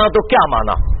کر مانا تو کیا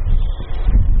مانا؟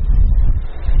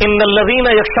 ان الذین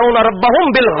یخشون ربہم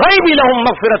بالغیب لہم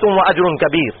مغفرۃ واجر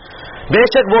کبیر, بے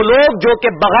شک وہ لوگ جو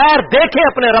کہ بغیر دیکھے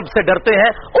اپنے رب سے ڈرتے ہیں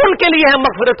ان کے لیے ہے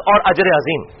مغفرت اور اجر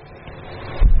عظیم.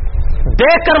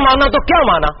 دیکھ کر مانا تو کیا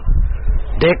مانا؟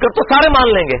 دیکھ کر تو سارے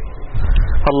مان لیں گے.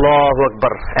 اللہ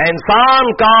اکبر. اے انسان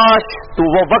کاش تو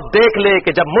وہ وقت دیکھ لے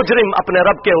کہ جب مجرم اپنے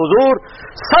رب کے حضور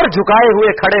سر جھکائے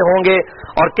ہوئے کھڑے ہوں گے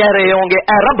اور کہہ رہے ہوں گے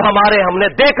اے رب ہمارے ہم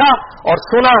نے دیکھا اور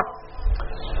سنا,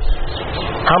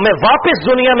 ہمیں واپس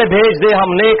دنیا میں بھیج دے,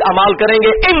 ہم نیک اعمال کریں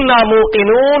گے. انا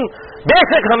موقنون, بے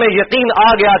شک ہمیں یقین آ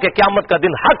گیا کہ قیامت کا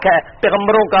دن حق ہے,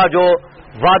 پیغمبروں کا جو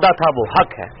وعدہ تھا وہ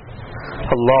حق ہے.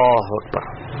 اللہ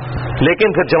اکبر.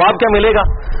 لیکن پھر جواب کیا ملے گا؟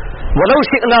 وَلَوْ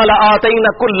شِئْنَا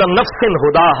لَآتَيْنَا كُلَّ نَفْسٍ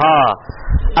هُدَاهَا,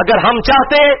 اگر ہم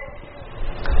چاہتے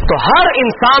تو ہر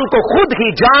انسان کو خود ہی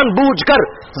جان بوجھ کر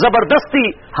زبردستی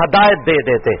ہدایت دے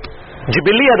دیتے.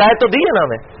 جبلی ہدایت تو دی ہے نا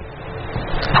ہمیں.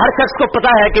 ہر شخص کو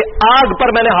پتا ہے کہ آگ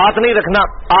پر میں نے ہاتھ نہیں رکھنا،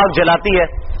 آگ جلاتی ہے.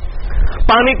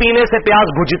 پانی پینے سے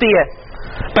پیاس بجھتی ہے.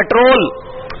 پیٹرول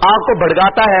آگ کو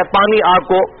بھڑکاتا ہے، پانی آگ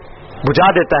کو بجھا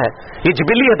دیتا ہے. یہ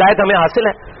جبلی ہدایت ہمیں حاصل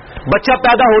ہے. بچہ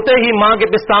پیدا ہوتے ہی ماں کے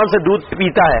پستان سے دودھ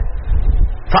پیتا ہے.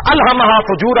 فَأَلْهَمَهَا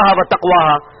فُجُورَهَا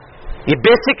وَتَقْوَاهَا، یہ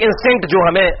بیسک انسٹنکٹ جو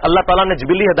ہمیں اللہ تعالیٰ نے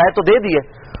جبلی ہدایت تو دے دی ہے.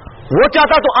 وہ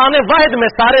چاہتا تو آنے واحد میں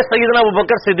سارے سیدنا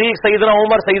ابوبکر صدیق، سیدنا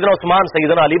عمر، سیدنا عثمان،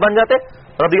 سیدنا علی بن جاتے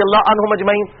رضی اللہ عنہم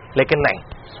اجمعین، لیکن نہیں.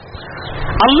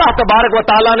 اللہ تبارک و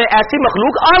تعالیٰ نے ایسی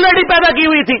مخلوق آلریڈی پیدا کی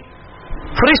ہوئی تھی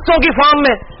فرشتوں کی فارم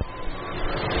میں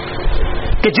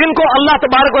کہ جن کو اللہ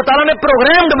تبارک و تعالیٰ نے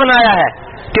پروگرامڈ بنایا ہے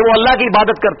کہ وہ اللہ کی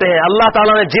عبادت کرتے ہیں. اللہ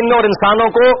تعالیٰ نے جن اور انسانوں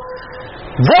کو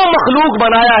وہ مخلوق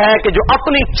بنایا ہے کہ جو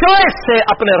اپنی چوائس سے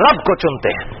اپنے رب کو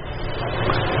چنتے ہیں.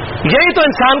 یہی تو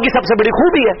انسان کی سب سے بڑی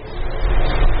خوبی ہے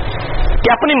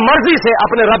کہ اپنی مرضی سے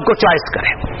اپنے رب کو چوائس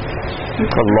کرے.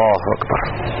 اللہ اکبر.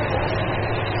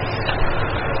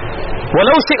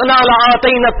 وَلَوْ شِئْنَا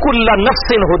لَآتَيْنَا كُلَّ نَفْسٍ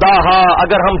هُدَاهَا،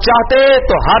 اگر ہم چاہتے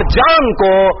تو ہر جان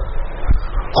کو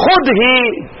خود ہی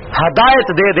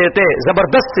ہدایت دے دیتے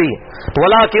زبردستی.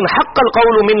 ولیکن حق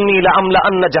القول منی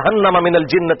لأملأن جہنم من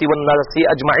الجنۃ والناس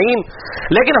اجمعین،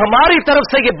 لیکن ہماری طرف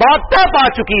سے یہ بات طے پا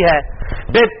چکی ہے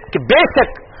کہ بے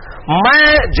شک میں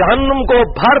جہنم کو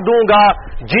بھر دوں گا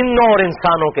جنوں اور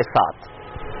انسانوں کے ساتھ.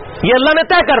 یہ اللہ نے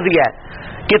طے کر دیا ہے.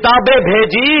 کتابیں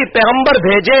بھیجی، پیغمبر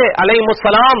بھیجے علیہم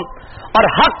السلام،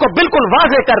 اور حق کو بالکل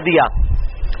واضح کر دیا،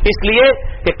 اس لیے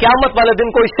کہ قیامت والے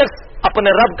دن کوئی شخص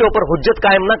اپنے رب کے اوپر حجت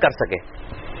قائم نہ کر سکے.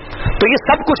 تو یہ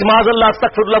سب کچھ معاذ اللہ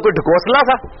استغفر اللہ کوئی ڈھکوسلا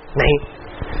تھا نہیں،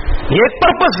 یہ ایک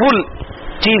پرپز فل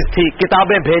چیز تھی.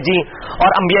 کتابیں بھیجی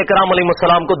اور انبیاء کرام علیہ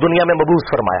السلام کو دنیا میں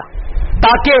مبعوث فرمایا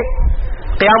تاکہ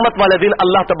قیامت والے دن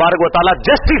اللہ تبارک و تعالیٰ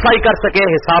جسٹیفائی کر سکے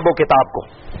حساب و کتاب کو.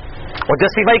 اور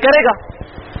جسٹیفائی کرے گا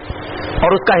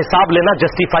اور اس کا حساب لینا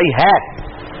جسٹیفائی ہے.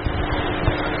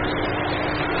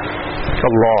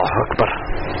 اللہ اکبر.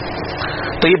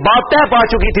 تو یہ بات طے پا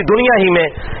چکی تھی دنیا ہی میں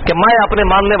کہ میں اپنے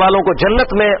ماننے والوں کو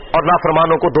جنت میں اور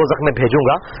نافرمانوں کو دوزخ میں بھیجوں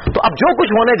گا. تو اب جو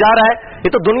کچھ ہونے جا رہا ہے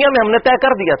یہ تو دنیا میں ہم نے طے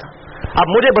کر دیا تھا.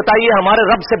 اب مجھے بتائیے ہمارے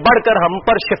رب سے بڑھ کر ہم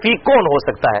پر شفیق کون ہو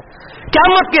سکتا ہے؟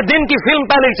 قیامت کے دن کی فلم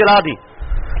پہلے ہی چلا دی.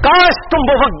 کاش تم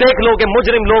وہ وقت دیکھ لو کہ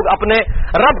مجرم لوگ اپنے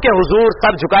رب کے حضور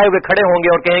سر جھکائے ہوئے کھڑے ہوں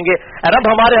گے اور کہیں گے اے رب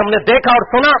ہمارے، ہم نے دیکھا اور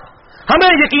سنا، ہمیں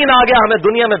یقین آ گیا، ہمیں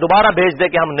دنیا میں دوبارہ بھیج دے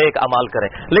کہ ہم نیک اعمال کریں.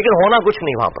 لیکن ہونا کچھ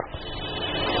نہیں وہاں پر.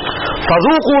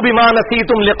 فذوقوا بما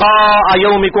نسیتم لقاء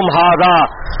یومکم ھذا،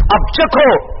 اب چکھو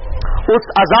اس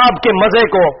عذاب کے مزے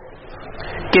کو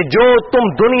کہ جو تم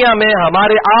دنیا میں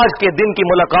ہمارے آج کے دن کی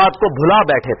ملاقات کو بھلا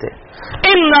بیٹھے تھے.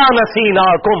 انا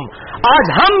نسیناکم، آج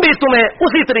ہم بھی تمہیں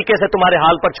اسی طریقے سے تمہارے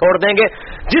حال پر چھوڑ دیں گے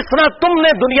جس طرح تم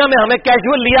نے دنیا میں ہمیں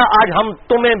کیجول لیا، آج ہم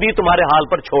تمہیں بھی تمہارے حال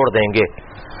پر چھوڑ دیں گے.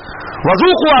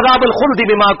 وذوقوا عذاب الخلد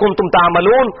بما کنتم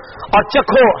تعملون، اور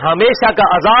چکھو ہمیشہ کا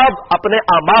عذاب اپنے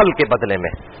اعمال کے بدلے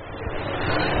میں.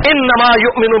 انما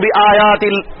یؤمن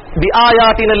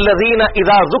بآیاتنا الذین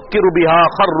اذا ذکروا بها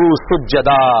خروا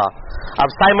سجدا.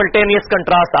 اب سائملٹینیس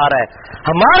کنٹراسٹ آ رہا ہے.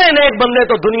 ہمارے نیک بندے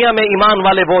تو دنیا میں ایمان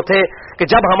والے وہ تھے کہ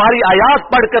جب ہماری آیات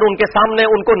پڑھ کر ان کے سامنے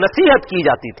ان کو نصیحت کی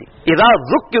جاتی تھی، اذا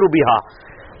ذکروا بها،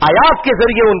 آیات کے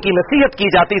ذریعے ان کی نصیحت کی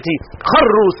جاتی تھی،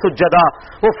 خروا سجدا،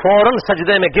 وہ فوراً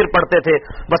سجدے میں گر پڑتے تھے.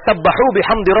 وسبحوا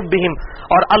بحمد ربهم،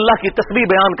 اور اللہ کی تسبیح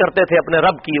بیان کرتے تھے اپنے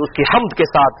رب کی، اس کی حمد کے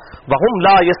ساتھ. وهم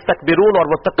لا یستکبرون،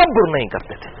 اور وہ تکبر نہیں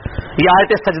کرتے تھے. یہ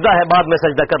آیت سجدہ ہے، بعد میں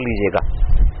سجدہ کر لیجئے گا.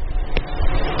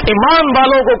 ایمان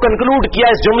والوں کو کنکلوڈ کیا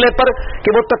اس جملے پر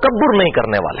کہ وہ تکبر نہیں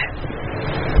کرنے والے.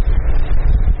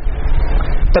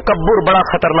 تکبر بڑا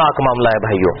خطرناک معاملہ ہے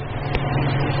بھائیوں.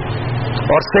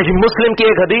 اور صحیح مسلم کی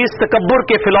ایک حدیث تکبر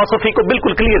کے فلسفی کو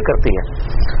بالکل کلیئر کرتی ہے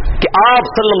کہ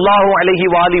آپ صلی اللہ علیہ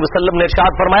وآلہ وسلم نے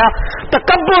ارشاد فرمایا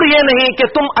تکبر یہ نہیں کہ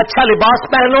تم اچھا لباس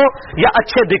پہنو یا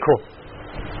اچھے دکھو.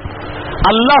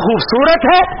 اللہ خوبصورت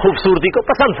ہے، خوبصورتی کو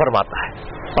پسند فرماتا ہے.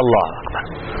 اللہ اکبر.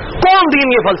 کون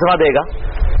دین یہ فلسفہ دے گا؟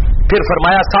 پھر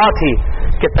فرمایا ساتھ ہی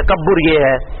کہ تکبر یہ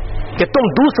ہے کہ تم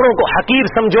دوسروں کو حقیر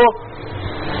سمجھو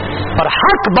اور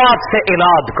حق بات سے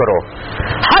اناد کرو.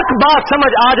 حق بات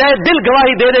سمجھ آ جائے، دل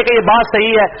گواہی دے دے کہ یہ بات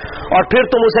صحیح ہے اور پھر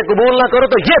تم اسے قبول نہ کرو،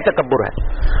 تو یہ تکبر ہے.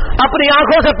 اپنی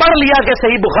آنکھوں سے پڑھ لیا کہ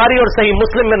صحیح بخاری اور صحیح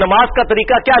مسلم میں نماز کا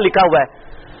طریقہ کیا لکھا ہوا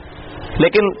ہے،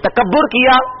 لیکن تکبر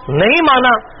کیا، نہیں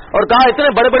مانا اور کہا اتنے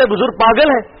بڑے بڑے بزرگ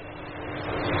پاگل ہیں،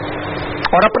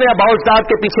 اور اپنے آباء و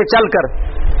اجداد کے پیچھے چل کر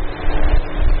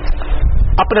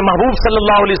اپنے محبوب صلی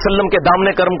اللہ علیہ وسلم کے دامن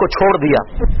کرم کو چھوڑ دیا.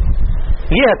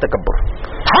 یہ ہے تکبر.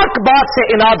 حق بات سے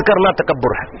اناد کرنا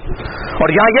تکبر ہے.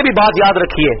 اور یہاں یہ بھی بات یاد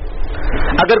رکھیے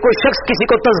اگر کوئی شخص کسی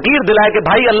کو تذکیر دلائے کہ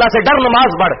بھائی اللہ سے ڈر،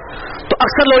 نماز پڑھ، تو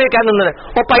اکثر لوگ یہ کہنے ہیں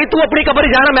او بھائی تو اپنی قبر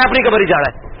ہی جانا، میں اپنی قبر ہی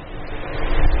جانا ہے،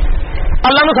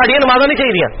 اللہ نے ساڑی نمازیں نہیں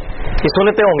چاہیے، یہ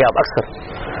سنتے ہوں گے آپ اکثر۔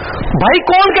 بھائی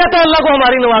کون کہتا ہے اللہ کو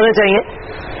ہماری نمازیں چاہیے؟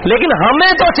 لیکن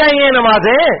ہمیں تو چاہیے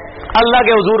نمازیں اللہ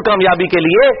کے حضور کامیابی کے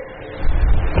لیے۔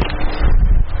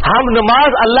 ہم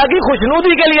نماز اللہ کی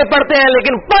خوشنودی کے لیے پڑھتے ہیں،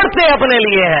 لیکن پڑھتے اپنے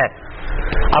لیے ہیں۔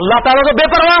 اللہ تعالیٰ تو بے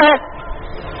پرواہ ہے،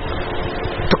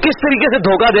 تو کس طریقے سے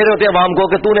دھوکہ دے رہے ہوتے ہیں عوام کو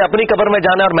کہ تو نے اپنی قبر میں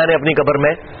جانا اور میں نے اپنی قبر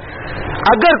میں۔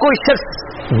 اگر کوئی شخص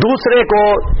دوسرے کو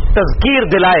تذکیر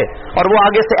دلائے اور وہ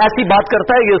آگے سے ایسی بات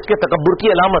کرتا ہے، یہ اس کے تکبر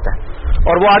کی علامت ہے،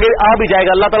 اور وہ آگے آ بھی جائے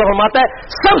گا۔ اللہ تعالیٰ فرماتا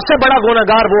ہے سب سے بڑا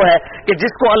گنہگار وہ ہے کہ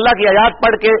جس کو اللہ کی آیات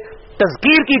پڑھ کے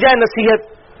تذکیر کی جائے، نصیحت،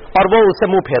 اور وہ اس سے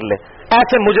منہ پھیر لے۔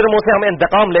 ایسے مجرموں سے ہم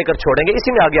انتقام لے کر چھوڑیں گے۔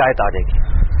 اسی میں آگے آیت آ جائے گی۔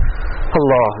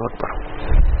 اللہ اکبر۔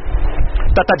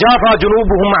 تتجافى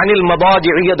جنوبهم عن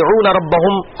المضاجع يدعون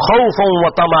ربهم خوفا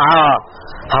وطمعا۔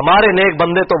 ہمارے نیک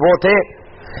بندے تو وہ تھے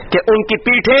کہ ان کی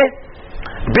پیٹھیں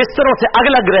بستروں سے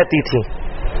الگ رہتی تھی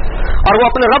اور وہ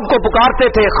اپنے رب کو پکارتے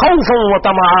تھے خوفا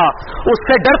وطمعا، اس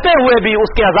سے ڈرتے ہوئے بھی،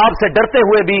 اس کے عذاب سے ڈرتے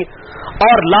ہوئے بھی،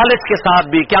 اور لالچ کے ساتھ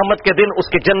بھی قیامت کے دن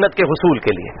اس کے جنت کے حصول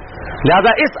کے لیے۔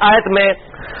 لہذا اس آیت میں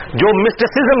جو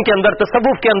مسٹسزم کے اندر،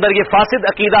 تصوف کے اندر یہ فاسد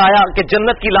عقیدہ آیا کہ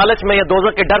جنت کی لالچ میں یا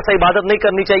دوزخ کے ڈر سے عبادت نہیں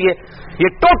کرنی چاہیے،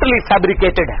 یہ ٹوٹلی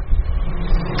فیبریکیٹڈ ہے۔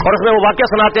 اور اس میں وہ واقعہ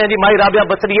سناتے ہیں جی، مائی رابعہ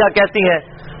بصریہ کہتی ہیں،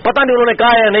 پتہ نہیں انہوں نے کہا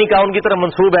ہے یا نہیں کہا، ان کی طرف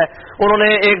منسوب ہے، انہوں نے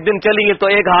ایک دن چلی تو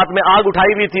ایک ہاتھ میں آگ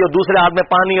اٹھائی ہوئی تھی اور دوسرے ہاتھ میں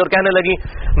پانی، اور کہنے لگی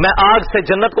میں آگ سے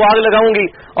جنت کو آگ لگاؤں گی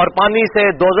اور پانی سے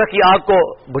دوزخ کی آگ کو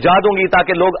بجھا دوں گی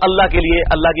تاکہ لوگ اللہ کے لیے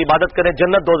اللہ کی عبادت کریں،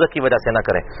 جنت دوزخ کی وجہ سے نہ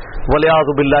کریں۔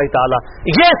 وَلِعَاذُ بِاللَّهِ تعالی،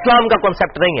 یہ اسلام کا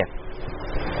کنسپٹ نہیں ہے،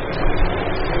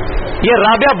 یہ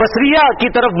رابعہ بصریہ کی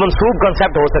طرف منسوب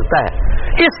کنسپٹ ہو سکتا ہے۔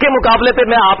 اس کے مقابلے پہ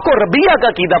میں آپ کو ربیہ کا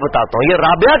عقیدہ بتاتا ہوں۔ یہ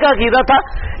رابعہ کا عقیدہ تھا،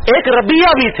 ایک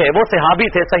ربیہ بھی تھے، وہ صحابی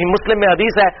تھے، صحیح مسلم میں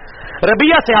حدیث ہے،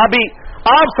 ربیہ صحابی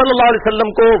آپ صلی اللہ علیہ وسلم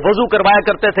کو وضو کروایا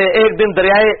کرتے تھے۔ ایک دن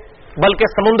دریائے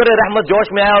بلکہ سمندر رحمت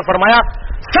جوش میں آیا اور فرمایا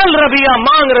سل ربیہ،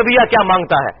 مانگ ربیہ کیا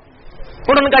مانگتا ہے؟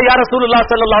 انہوں نے کہا یا رسول اللہ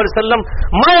صلی اللہ علیہ وسلم،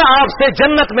 میں آپ سے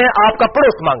جنت میں آپ کا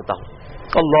پڑوس مانگتا ہوں۔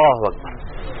 اللہ اکبر۔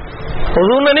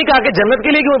 حضور نے نہیں کہا کہ جنت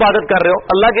کے لیے کیوں عبادت کر رہے ہو،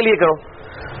 اللہ کے لیے کرو۔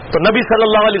 تو نبی صلی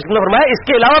اللہ علیہ وسلم نے فرمایا اس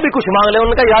کے علاوہ بھی کچھ مانگ لے۔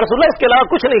 انہوں نے کہا یا رسول اللہ اس کے علاوہ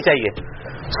کچھ نہیں چاہیے،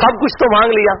 سب کچھ تو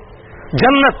مانگ لیا۔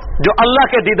 جنت جو اللہ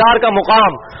کے دیدار کا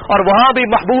مقام، اور وہاں بھی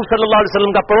محبوب صلی اللہ علیہ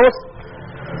وسلم کا پڑوس۔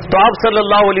 تو آپ صلی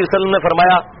اللہ علیہ وسلم نے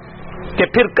فرمایا کہ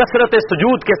پھر کثرت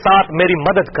سجود کے ساتھ میری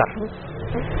مدد کر،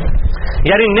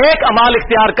 یعنی نیک اعمال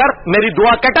اختیار کر، میری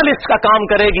دعا کیٹلسٹ کا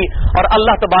کام کرے گی اور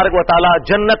اللہ تبارک و تعالی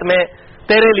جنت میں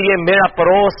تیرے لیے میرا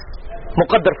پڑوس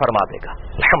مقدر فرما دے گا۔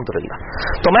 الحمدللہ۔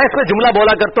 تو میں اس میں جملہ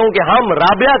بولا کرتا ہوں کہ ہم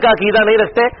رابعہ کا عقیدہ نہیں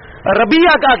رکھتے،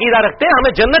 ربیہ کا عقیدہ رکھتے ہیں۔ ہمیں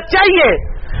جنت چاہیے،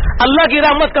 اللہ کی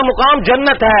رحمت کا مقام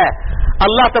جنت ہے۔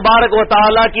 اللہ تبارک و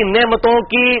تعالی کی نعمتوں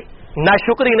کی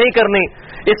ناشکری نہیں کرنی۔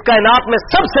 اس کائنات میں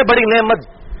سب سے بڑی نعمت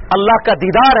اللہ کا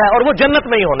دیدار ہے، اور وہ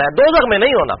جنت میں ہی ہونا ہے، دوزخ میں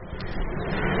نہیں ہونا۔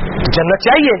 جنت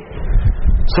چاہیے،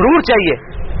 سرور چاہیے،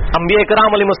 انبیاء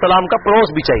کرام علیہ السلام کا پڑوس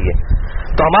بھی چاہیے۔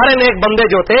 تو ہمارے نیک بندے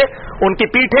جو تھے ان کی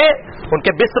پیٹھیں ان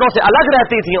کے بستروں سے الگ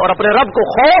رہتی تھیں اور اپنے رب کو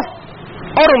خوف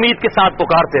اور امید کے ساتھ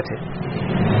پکارتے تھے۔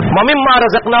 وَمِمَّا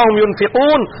رَزَقْنَاهُمْ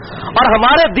يُنْفِقُونَ، اور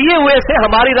ہمارے دیے ہوئے سے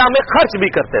ہماری راہ میں خرچ بھی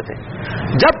کرتے تھے۔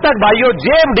 جب تک بھائیو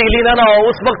جیب ڈھیلی نہ ہو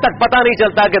اس وقت تک پتہ نہیں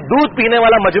چلتا کہ دودھ پینے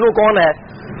والا مجنو کون ہے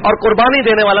اور قربانی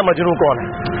دینے والا مجنو کون ہے۔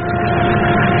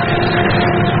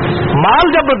 مال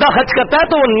جب بندہ خرچ کرتا ہے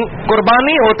تو وہ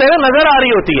قربانی ہوتے ہوئے نظر آ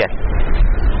رہی ہوتی ہے،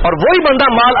 اور وہی بندہ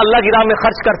مال اللہ کی راہ میں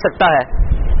خرچ کر سکتا ہے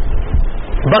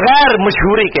بغیر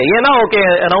مشہوری کے۔ یہ نہ ہو کہ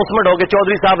اناؤنسمنٹ ہو کہ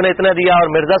چودھری صاحب نے اتنا دیا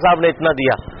اور مرزا صاحب نے اتنا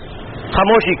دیا،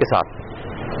 خاموشی کے ساتھ،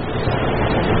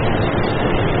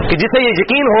 کہ جسے یہ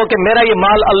یقین ہو کہ میرا یہ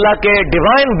مال اللہ کے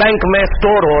ڈیوائن بینک میں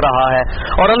سٹور ہو رہا ہے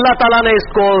اور اللہ تعالیٰ نے اس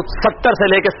کو 70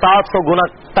 سے لے کے 700 گنا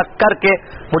تک کر کے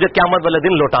مجھے قیامت والے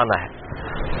دن لوٹانا ہے۔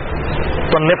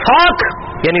 تو نفاق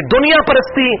یعنی دنیا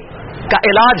پرستی کا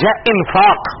علاج ہے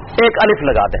انفاق۔ ایک الف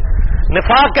لگا دیں،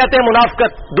 نفاق کہتے ہیں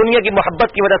منافقت، دنیا کی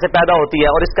محبت کی وجہ سے پیدا ہوتی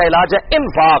ہے، اور اس کا علاج ہے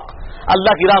انفاق،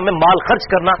 اللہ کی راہ میں مال خرچ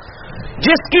کرنا،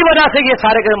 جس کی وجہ سے یہ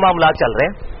سارے کے معاملات چل رہے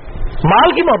ہیں،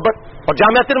 مال کی محبت۔ اور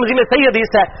جامعہ ترمذی میں صحیح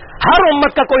حدیث ہے، ہر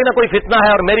امت کا کوئی نہ کوئی فتنہ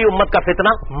ہے اور میری امت کا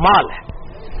فتنہ مال ہے۔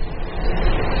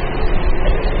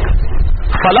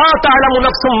 فلا تعلم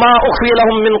نفس ما اخفی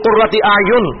لهم من قرۃ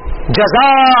اعین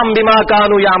جزاء بما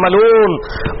كانوا يعملون،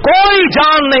 کوئی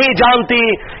جان نہیں جانتی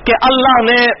کہ اللہ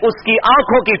نے اس کی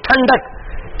آنکھوں کی ٹھنڈک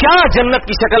کیا جنت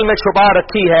کی شکل میں چھپا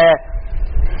رکھی ہے،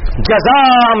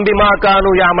 جزاء بما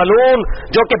كانوا يعملون،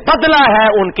 جو کہ بدلہ ہے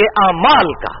ان کے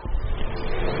اعمال کا۔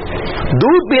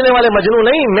 دودھ پینے والے مجنو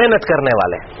نہیں، محنت کرنے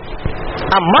والے،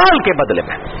 अमाल के बदले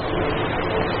में।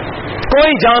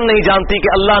 कोई जान नहीं जानती कि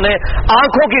अल्लाह ने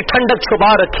आंखों की ठंडक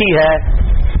छुपा रखी है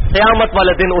क़यामत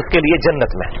वाले दिन उसके लिए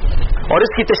जन्नत में। और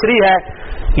इसकी तशरीह है,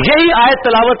 यही आयत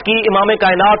तिलावत की इमाम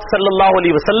कायनात सल्लल्लाहु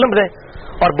अलैहि वसल्लम ने,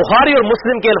 और बुखारी और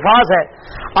मुस्लिम के अल्फाज है,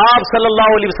 आप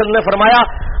सल्लल्लाहु अलैहि वसल्लम ने फरमाया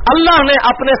अल्लाह ने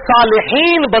अपने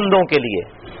सालिहीन बंदों के लिए,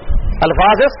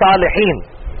 अल्फाज है सालिहीन,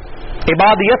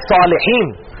 इबादियत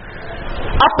सालिहीन,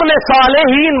 अपने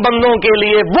सालिहीन बंदों के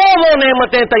लिए वो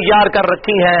नेमतें तैयार कर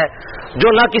रखी हैं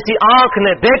जो ना किसी आंख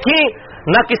ने देखी,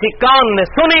 ना किसी कान ने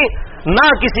सुनी, ना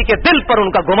किसी के दिल पर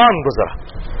उनका गुमान गुजरा।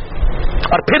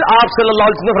 और फिर आप सल्लल्लाहु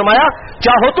अलैहि वसल्लम ने फरमाया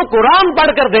चाहो तो कुरान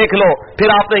पढ़कर देख लो।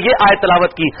 फिर आपने ये आयत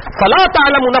तिलावत की, फला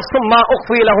तअलमु नफ्सुम मा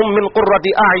उख्फी लहुम मिन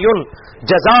कुर्रति अयुन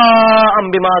जज़ाअम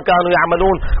बिमा कानू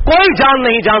यअमलून। कोई जान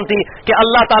नहीं जानती कि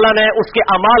अल्लाह ताला ने उसके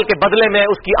अमाल के बदले में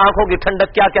उसकी आंखों की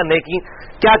ठंडक क्या क्या नेकी,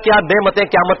 क्या क्या नेमतें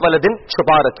क़यामत वाले दिन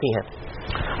छुपा रखी हैं।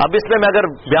 अब इसमें मैं अगर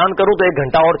बयान करूं तो 1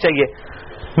 घंटा और चाहिए।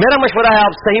 मेरा मशवरा है,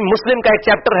 आप सही मुस्लिम का एक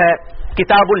चैप्टर है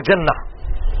किताबुल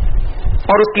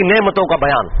जन्नह और उसकी नेमतों का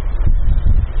बयान,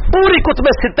 पूरी कुतुब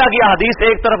सित्ता की अहादीस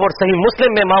एक तरफ और सही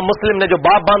मुस्लिम में इमाम मुस्लिम ने जो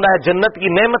बाब बांधा है जन्नत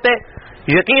की नेमतें,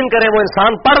 यकीन करें वो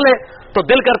इंसान पढ़ ले तो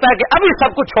दिल करता है कि अभी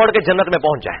सब कुछ छोड़ के जन्नत में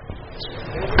पहुंच जाए,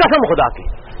 कसम खुदा की।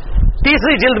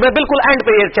 3री जिल्द में बिल्कुल एंड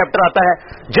पे एक चैप्टर आता है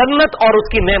जन्नत और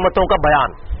उसकी नेमतों का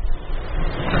बयान।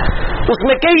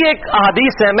 उसमें कई एक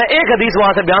अहादीस है, मैं एक हदीस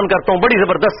वहां से बयान करता हूं, बड़ी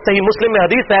जबरदस्त सही मुस्लिम में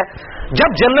हदीस है।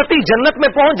 जब जन्नती जन्नत में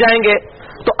पहुंच जाएंगे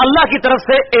तो अल्लाह की तरफ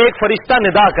से एक फरिश्ता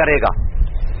निदा करेगा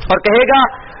और कहेगा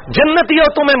जन्नतियों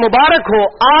तुम्हें मुबारक हो,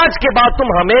 आज के बाद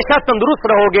तुम हमेशा तंदुरुस्त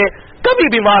रहोगे, कभी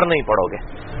बीमार नहीं पड़ोगे।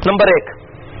 नंबर 1।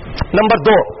 नंबर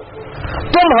 2,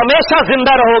 तुम हमेशा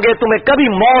जिंदा रहोगे, तुम्हें कभी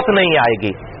मौत नहीं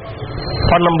आएगी।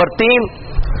 और नंबर 3,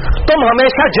 तुम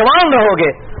हमेशा जवान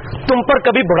रहोगे, तुम पर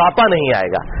कभी बुढ़ापा नहीं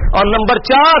आएगा। और नंबर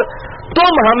 4,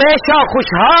 तुम हमेशा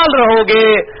खुशहाल रहोगे,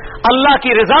 अल्लाह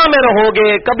की रजा में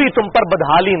रहोगे, कभी तुम पर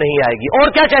बदहाली नहीं आएगी।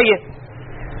 और क्या चाहिए?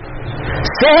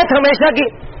 सेहत हमेशा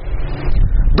की,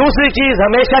 दूसरी चीज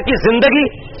हमेशा की जिंदगी,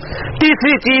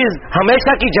 तीसरी चीज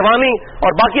हमेशा की जवानी,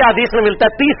 और बाकी हदीस में मिलता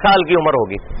है 30 साल की उम्र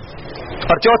होगी,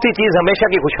 और चौथी चीज हमेशा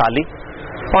की खुशहाली,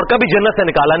 और कभी जन्नत से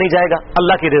निकाला नहीं जाएगा,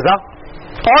 अल्लाह की रजा।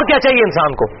 और क्या चाहिए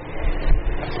इंसान को?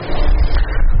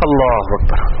 अल्लाह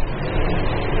अकबर।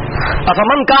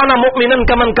 अफमन काना मुमिनन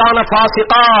कमन काना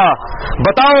फासिका।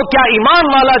 बताओ क्या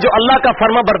ईमान वाला जो अल्लाह का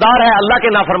फर्मा बरदार है अल्लाह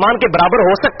के नाफरमान के बराबर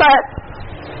हो सकता है?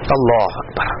 अल्लाह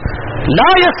अकबर। ला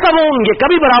यस्तमून, ये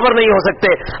कभी बराबर नहीं हो सकते।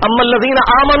 अम्मल्लज़ीना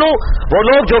आमनू, वो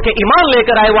लोग जो कि ईमान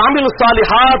लेकर आए, व अमिलुस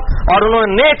सालिहात, और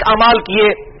उन्होंने नेक अमाल किए,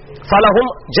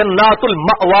 फलहुम जन्नातुल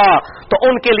मअवा, तो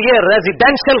उनके लिए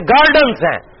रेजिडेंशियल गार्डन्स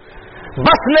हैं,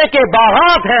 बसने के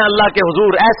बागात हैं अल्लाह के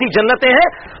हुजूर। ऐसी जन्नतें हैं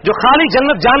जो खाली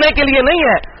जन्नत जाने के लिए नहीं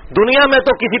है। दुनिया में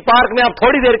तो किसी पार्क में आप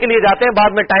थोड़ी देर के लिए जाते हैं,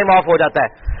 बाद में टाइम ऑफ हो जाता है,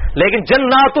 लेकिन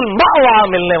जन्नातुल मअवा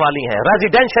मिलने वाली हैं,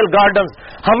 रेजिडेंशियल गार्डन्स,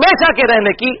 हमेशा के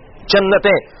रहने की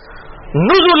जन्नतें।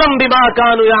 नुज़ुलम बिमा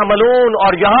कानू यामलून,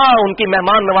 और यहां उनकी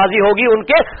मेहमान नवाजी होगी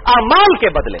उनके अमाल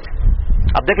के बदले।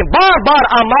 अब देखें, बार बार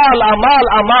अमाल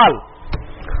अमाल अमाल,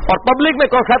 और पब्लिक में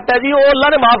कॉन्सेप्ट है जी वो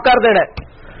अल्लाह ने माफ कर देना है,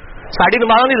 साड़ी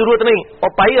नमाज़ां की जरूरत नहीं।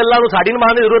 और भाई अल्लाह को साड़ी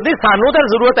नमाज़ां की जरूरत नहीं, सानू तो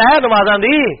जरूरत है नमाज़ां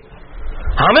की,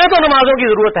 हमें तो नमाजों की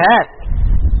जरूरत है।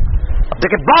 अब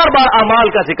देखिए बार बार अमाल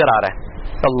का जिक्र आ रहा है,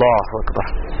 अल्लाह अकबर।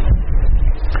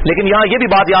 लेकिन यहां यह भी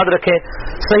बात याद रखें,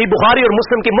 सही बुखारी और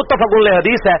मुस्लिम की मुत्तफक़ अलैह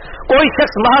हदीस है, कोई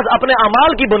शख्स महज अपने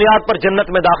अमाल की बुनियाद पर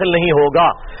जन्नत में दाखिल नहीं होगा।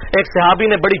 एक सहाबी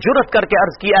ने बड़ी जुर्रत करके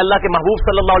अर्ज की, अल्लाह के महबूब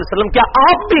सल्लल्लाहु अलैहि वसल्लम क्या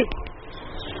आप भी?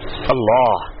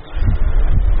 अल्लाह।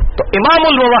 तो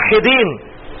इमामुल मुवहिदीन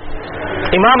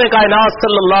इमाम कायनात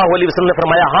सल्लल्लाहु अलैहि वसल्लम ने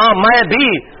फरमाया, हां मैं भी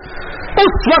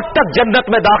उस वक्त तक जन्नत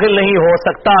में दाखिल नहीं हो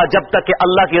सकता जब तक कि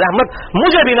अल्लाह की रहमत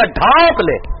मुझे भी न ढांप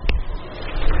ले।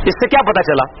 इससे क्या पता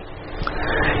चला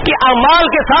कि अमाल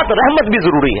के साथ रहमत भी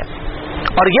जरूरी है,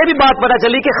 और यह भी बात पता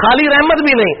चली कि खाली रहमत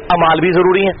भी नहीं, अमाल भी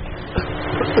जरूरी है।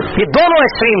 ये दोनों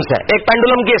एक्सट्रीम्स है। एक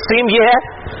पेंडुलम की एक्सट्रीम ये है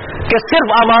कि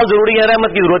सिर्फ अमाल जरूरी है,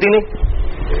 रहमत की जरूरत ही नहीं,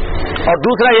 और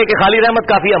दूसरा ये कि खाली रहमत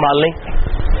काफी, अमाल नहीं।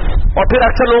 और फिर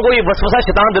अक्सर लोगों को ये वसवसा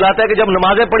शैतान दिलाता है कि जब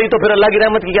नमाजें पढ़ी तो फिर अल्लाह की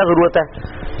रहमत की क्या जरूरत है?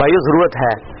 भाई ये जरूरत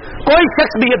है। कोई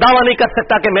शख्स भी ये दावा नहीं कर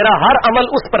सकता कि मेरा हर अमल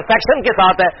उस परफेक्शन के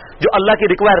साथ है जो अल्लाह की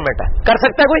रिक्वायरमेंट है। कर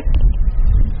सकता है कोई?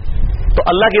 तो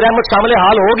अल्लाह की रहमत शामिल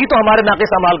हाल होगी तो हमारे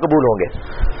नाक़िस अमाल कबूल होंगे।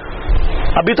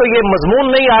 अभी तो ये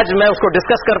मजमून नहीं, आज मैं उसको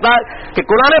डिस्कस करता कि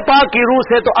कुरान पाक की रूह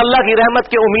से तो अल्लाह की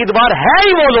रहमत के उम्मीदवार है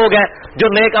ही वो लोग हैं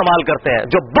जो नेक अमाल करते हैं।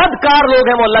 जो बदकार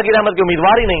लोग हैं वो अल्लाह की रहमत के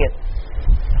उम्मीदवार ही नहीं है।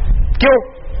 क्यों?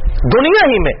 दुनिया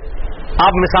ही में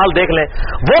आप मिसाल देख लें,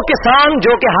 वो किसान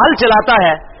जो कि हल चलाता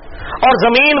है और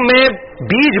जमीन में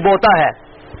बीज बोता है,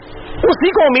 उसी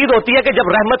को उम्मीद होती है कि जब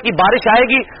रहमत की बारिश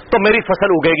आएगी तो मेरी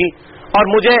फसल उगेगी और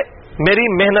मुझे मेरी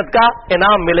मेहनत का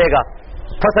इनाम मिलेगा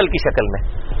फसल की शक्ल में।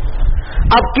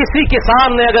 अब किसी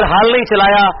किसान ने अगर हाल नहीं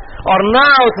चलाया और ना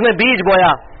उसने बीज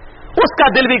बोया, उसका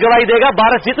दिल भी गवाही देगा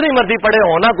बारिश जितनी मर्जी पड़े,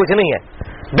 होना कुछ नहीं है।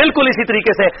 बिल्कुल इसी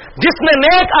तरीके से जिसने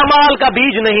नेक अमाल का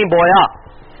बीज नहीं बोया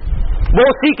वो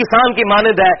उसी किसान की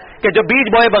मानद है कि जो बीज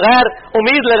बोए बगैर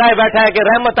उम्मीद लगाए बैठा है कि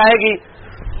रहमत आएगी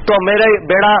तो मेरा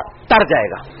बेड़ा तर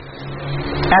जाएगा।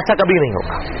 ऐसा कभी नहीं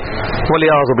होगा।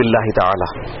 वलियाउज़ु बिल्लाहि ताला।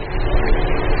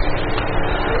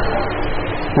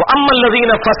 व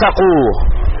अम्मल्लज़ीना फ़सक़ू,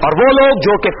 और वो लोग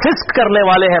जो कि फिस्क करने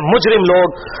वाले हैं, मुजरिम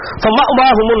लोग,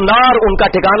 फ़मअवाहुमुन नार,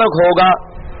 उनका ठिकाना होगा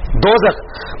दोज़ख।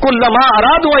 कुल्लमा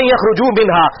अरादू अन यख़रुजू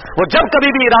मिन्हा, वो जब कभी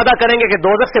भी इरादा करेंगे कि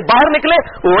दोज़ख से बाहर निकले,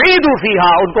 उईदू फ़ीहा,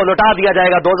 उनको लौटा दिया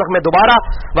जाएगा दोज़ख में दोबारा।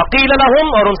 वक़ील लहुम,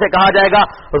 और उनसे कहा जाएगा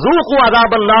ज़ूक़ू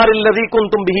अज़ाबन नार अल्लज़ी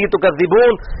कुन्तुम बिही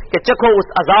तुकज़्ज़िबून, कि चखो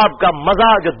उस अजाब का मजा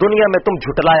जो दुनिया में तुम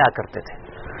झुटलाया करते थे।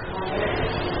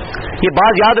 ये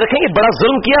बात याद रखें, ये बड़ा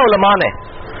जुल्म किया उलमा ने,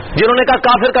 जिन्होंने कहा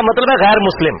काफिर का मतलब है गैर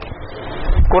मुस्लिम।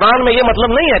 कुरान में ये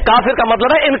मतलब नहीं है। काफिर का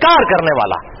मतलब है इनकार करने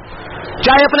वाला,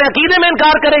 चाहे अपने अकीदे में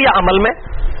इनकार करे या अमल में।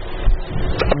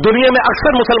 अब दुनिया में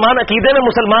अक्सर मुसलमान अकीदे में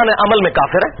मुसलमान है, अमल में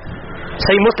काफिर है।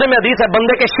 सही मुस्लिम में हदीस है,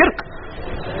 बंदे के शिर्क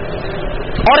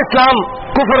और इस्लाम,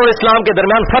 कुफर और इस्लाम के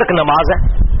दरमियान फर्क नमाज है।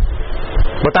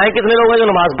 बताएं कितने लोग हैं जो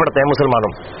नमाज पढ़ते हैं मुसलमानों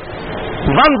में?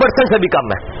 1% से भी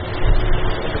कम है।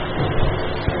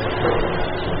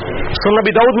 सुनन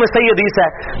नबी दाऊद में सही हदीस है,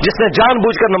 जिसने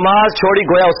जानबूझकर नमाज छोड़ी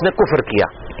गोया उसने कुफर किया,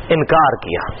 इनकार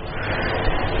किया,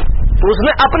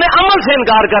 उसने अपने अमल से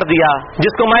इनकार कर दिया।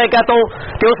 जिसको मैं कहता हूं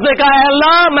कि उसने कहा है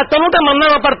अल्लाह मैं तनु तो मनना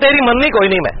पर तेरी मननी कोई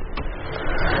नहीं,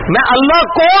 मैं अल्लाह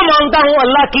को मानता हूं,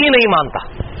 अल्लाह की नहीं मानता।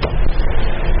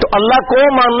 तो अल्लाह को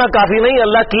मानना काफी नहीं,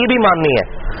 अल्लाह की भी माननी है।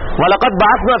 वलक़द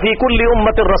बअसना फी कुल्ली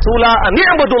उम्मतिर रसूला अन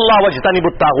इअ्बुदुल्लाह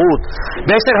वज्तनिबुत तागूत,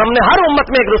 बेशक हमने हर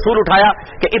उम्मत में एक रसूल उठाया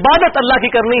कि इबादत अल्लाह की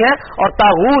करनी है और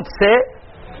तागूत से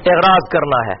इग़राज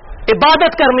करना है।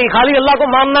 इबादत करनी, खाली अल्लाह को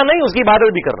मानना नहीं, उसकी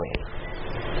इबादत भी करनी है,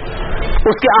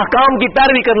 उसके अहकाम की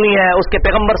पैरवी करनी है, उसके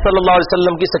पैगंबर सल्लल्लाहु अलैहि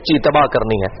वसल्लम की सच्ची इत्तबा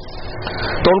करनी है।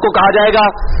 तो उनको कहा जाएगा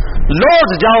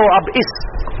लौट जाओ अब इस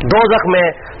दोज़ख में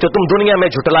जो तुम दुनिया में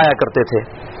झुटलाया करते थे।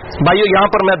 भाइयों, यहां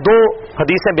पर मैं 2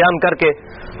 हदीसें बयान करके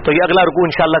तो ये अगला रुकू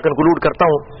इंशाअल्लाह कंक्लूड करता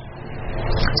हूं।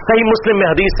 सही मुस्लिम में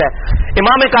हदीस है,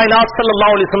 इमाम कायनात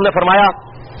सल्लल्लाहु अलैहि वसल्लम ने फरमाया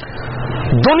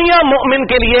दुनिया मोमिन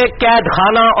के लिए कैद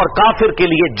खाना और काफिर के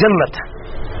लिए जन्नत है।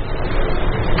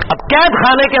 अब कैद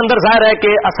खाने के अंदर जाहिर है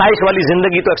कि आसाइश वाली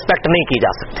जिंदगी तो एक्सपेक्ट नहीं की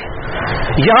जा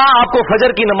सकती। यहां आपको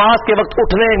फजर की नमाज के वक्त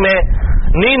उठने में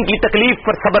नींद की तकलीफ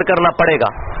पर सब्र करना पड़ेगा,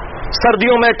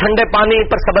 सर्दियों में ठंडे पानी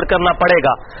पर सब्र करना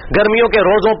पड़ेगा, गर्मियों के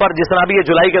रोजों पर, जिस तरह अभी ये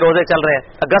जुलाई के रोजे चल रहे हैं,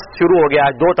 अगस्त शुरू हो गया,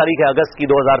 आज 2 तारीख है अगस्त की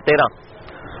 2013,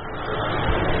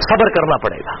 सब्र करना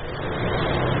पड़ेगा।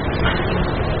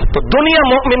 तो दुनिया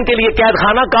मोमिन के लिए कैद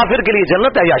खाना, काफिर के लिए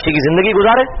जन्नत है, याशी की जिंदगी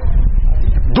गुजारे।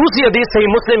 दूसरी हदीस सही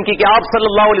मुस्लिम की कि आप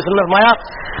सल्लल्लाहु अलैहि वसल्लम ने फरमाया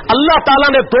अल्लाह ताला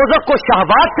ने दोज़ख को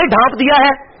शहवात से ढांप दिया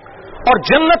है और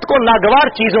जन्नत को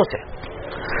नागवार चीजों से।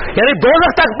 यानी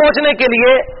दोज़ख तक पहुंचने के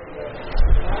लिए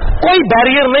कोई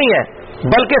बैरियर नहीं है,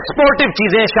 बल्कि स्पोर्टिव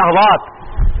चीजें, शहवात,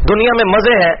 दुनिया में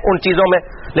मजे हैं उन चीजों में,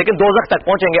 लेकिन दोज़ख तक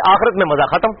पहुंचेंगे, आखिरत में मजा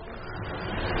खत्म।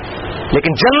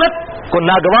 लेकिन जन्नत को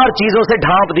नागवार चीजों से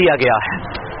ढांप दिया गया है।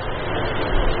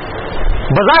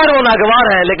 बज़ाहिर वो नागवार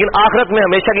है, लेकिन आखिरत में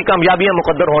हमेशा की कामयाबियां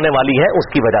मुकद्दर होने वाली है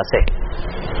उसकी वजह से।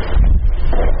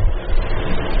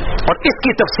 और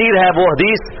इसकी तफसीर है वो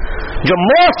हदीस जो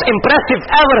मोस्ट इंप्रेसिव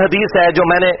एवर हदीस है जो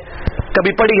मैंने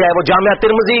कभी पढ़ी है, वो जामिया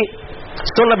तिर्मिज़ी,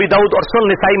 सुनन नबी दाऊद और सुनन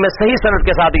निसाई में सही सनद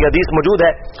के साथ ये हदीस मौजूद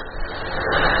है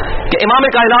कि इमाम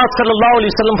कायनात सल्लल्लाहु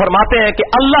अलैहि वसल्लम फरमाते हैं कि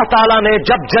अल्लाह ताला ने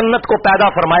जब जन्नत को पैदा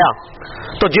फरमाया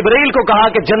तो जिब्रील को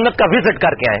कहा कि जन्नत का विजिट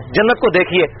करके आए, जन्नत को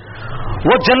देखिए।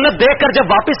 वो जन्नत देखकर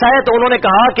जब वापस आए तो उन्होंने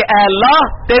कहा कि ऐ अल्लाह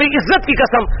तेरी इज्जत की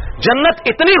कसम, जन्नत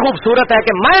इतनी खूबसूरत है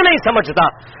कि मैं नहीं समझता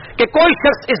कि कोई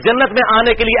शख्स इस जन्नत में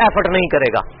आने के लिए एफर्ट नहीं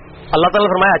करेगा। अल्लाह ताला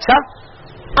ने फरमाया अच्छा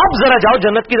अब जरा जाओ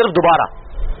जन्नत की तरफ दोबारा।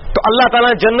 तो अल्लाह ताला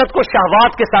ने जन्नत को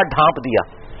शहवात के साथ ढांप दिया,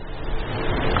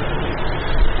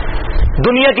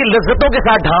 दुनिया की लज्जतों के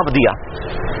साथ ढांप दिया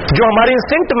जो हमारे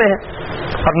इंस्टिंक्ट में है,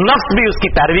 और नफ्स भी उसकी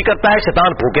पैरवी करता है,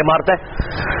 शैतान फूके मारता है।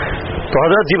 तो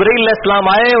हजरत जिब्रील अलैहिस्सलाम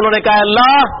आए, उन्होंने कहा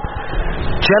अल्लाह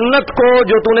जन्नत को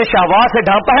जो तूने शहवात से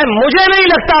ढांपा है, मुझे नहीं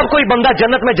लगता अब कोई बंदा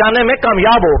जन्नत में जाने में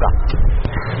कामयाब होगा।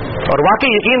 और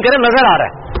वाकई यकीन करें नजर आ रहा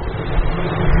है,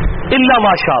 इल्ला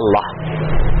माशाअल्लाह।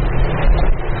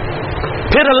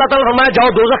 फिर अल्लाह ताला फरमाया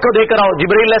जाओ दोज़ख को देकर आओ।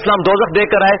 जिब्रील अलैहिस्सलाम दोज़ख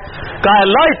देकर आए, कहा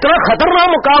अल्लाह इतना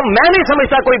खतरनाक मुकाम, मैं नहीं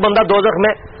समझता कोई बंदा दोज़ख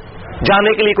में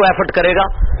जाने के लिए कोई एफर्ट करेगा,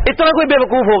 इतना कोई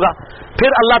बेवकूफ होगा।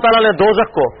 फिर अल्लाह ताला ने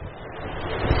दोज़ख को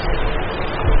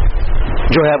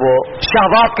جو ہے وہ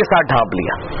شہوات کے ساتھ ڈھانپ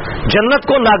لیا، جنت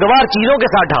کو ناگوار چیزوں کے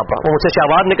ساتھ ڈھانپا، وہ مجھ سے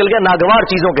شہوات نکل گیا ناگوار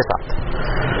چیزوں کے ساتھ،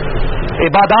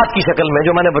 عبادات کی شکل میں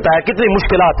جو میں نے بتایا کتنی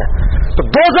مشکلات ہیں، تو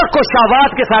دوزخ کو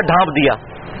شہوات کے ساتھ ڈھانپ دیا،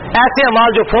 ایسے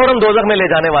اعمال جو فوراً دوزخ میں لے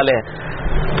جانے والے ہیں۔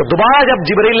 تو دوبارہ جب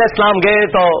جبرائیل علیہ السلام گئے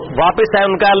تو واپس آئے،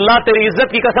 ان کا اللہ تیری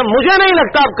عزت کی قسم مجھے نہیں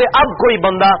لگتا کہ اب کوئی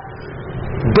بندہ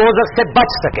دوزخ سے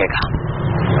بچ سکے گا،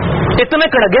 اتنے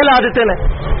کڑگے لا دیتے ہیں،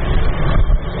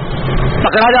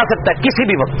 پکڑا جا سکتا ہے کسی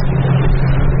بھی وقت۔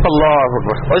 اللہ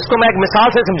اکبر۔ اور اس کو میں ایک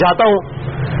مثال سے سمجھاتا ہوں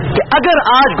کہ اگر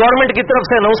آج گورنمنٹ کی طرف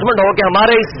سے اناؤنسمنٹ ہو کہ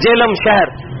ہمارے اس جہلم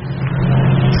شہر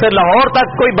سے لاہور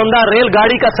تک کوئی بندہ ریل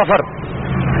گاڑی کا سفر،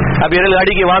 اب یہ ریل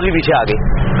گاڑی کی آواز بھی پیچھے آ گئی،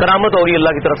 کرامت ہوگی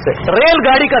اللہ کی طرف سے، ریل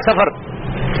گاڑی کا سفر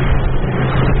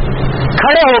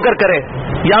کھڑے ہو کر کرے،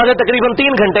 یہاں سے تقریباً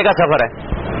 3 گھنٹے کا سفر ہے،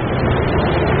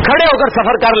 کھڑے ہو کر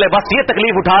سفر کر لے، بس یہ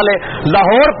تکلیف اٹھا لے،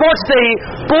 لاہور پہنچتے ہی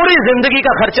پوری زندگی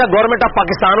کا خرچہ گورنمنٹ آف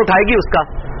پاکستان اٹھائے گی، اس کا،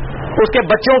 اس کے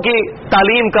بچوں کی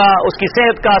تعلیم کا، اس کی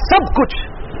صحت کا، سب کچھ،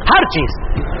 ہر چیز۔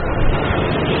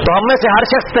 تو ہم میں سے ہر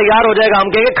شخص تیار ہو جائے گا،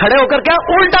 ہم کہیں گے کھڑے ہو کر کیا،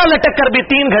 الٹا لٹک کر بھی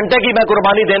 3 گھنٹے کی میں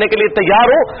قربانی دینے کے لیے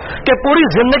تیار ہوں کہ پوری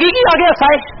زندگی کی آگے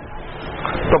آسائش۔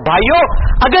 تو بھائیوں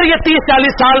اگر یہ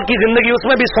 30-40 سال کی زندگی، اس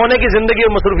میں بھی سونے کی زندگی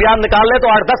اور مصروفیات نکال لیں تو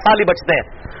 8-10 سال ہی بچتے ہیں۔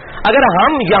 اگر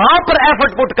ہم یہاں پر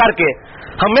ایفرٹ پٹ کر کے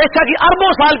ہمیشہ کی اربوں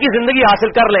سال کی زندگی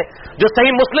حاصل کر لیں، جو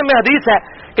صحیح مسلم میں حدیث ہے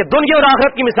کہ دنیا اور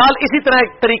آخرت کی مثال اسی طرح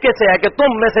ایک طریقے سے ہے کہ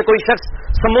تم میں سے کوئی شخص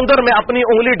سمندر میں اپنی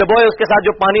انگلی ڈبوئے، اس کے ساتھ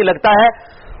جو پانی لگتا ہے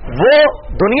وہ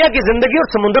دنیا کی زندگی اور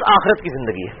سمندر آخرت کی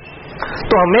زندگی ہے،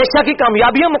 تو ہمیشہ کی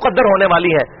کامیابیاں مقدر ہونے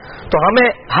والی ہے، تو ہمیں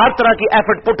ہر طرح کی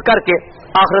ایفرٹ پٹ کر کے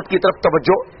آخرت کی طرف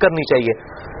توجہ کرنی چاہیے۔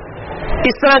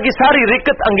 اس طرح کی ساری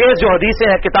رکت انگیز جو حدیثیں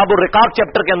ہیں کتاب الرقاق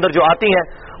چیپٹر کے اندر جو آتی ہیں،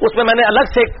 اس میں نے الگ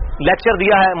سے ایک لیکچر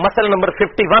دیا ہے، مسئلہ نمبر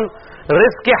 51،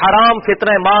 رزق کے حرام،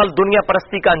 فتنہ مال، دنیا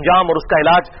پرستی کا انجام اور اس کا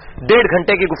علاج، 1.5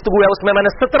 گھنٹے کی گفتگو ہے، اس میں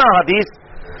نے 17 حدیث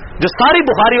جو ساری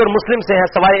بخاری اور مسلم سے ہیں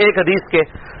سوائے ایک حدیث کے،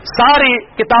 ساری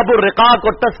کتاب الرقاق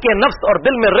اور تزکیہ نفس اور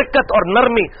دل میں رقت اور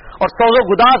نرمی اور سوز و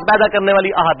گداز پیدا کرنے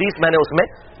والی احادیث میں نے اس میں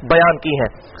بیان کی ہیں۔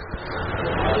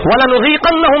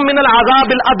 وَلَنُذِيقَنَّهُم مِّنَ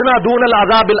الْعَذَابِ الْأَدْنَىٰ دُونَ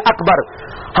الْعَذَابِ الْأَكْبَرِ،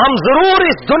 ہم ضرور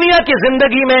اس دنیا کی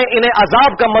زندگی میں انہیں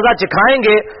عذاب کا مزہ چکھائیں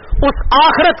گے اس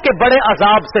آخرت کے بڑے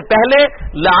عذاب سے پہلے،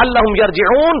 لَعَلَّهُمْ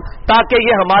يَرْجِعُونَ، تاکہ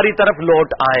یہ ہماری طرف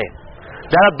لوٹ آئیں۔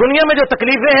 ذرا دنیا میں جو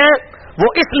تکلیفیں ہیں وہ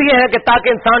اس لیے ہے کہ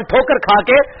تاکہ انسان ٹھوکر کھا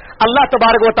کے اللہ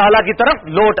تبارک و تعالیٰ کی طرف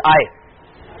لوٹ آئے۔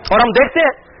 اور ہم دیکھتے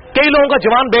ہیں کئی لوگوں کا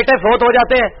جوان بیٹے فوت ہو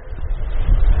جاتے ہیں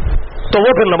تو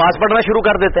وہ پھر نماز پڑھنا شروع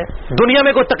کر دیتے ہیں، دنیا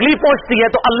میں کوئی تکلیف پہنچتی ہے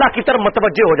تو اللہ کی طرف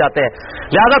متوجہ ہو جاتے ہیں،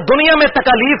 لہذا دنیا میں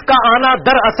تکالیف کا آنا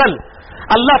دراصل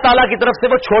اللہ تعالیٰ کی طرف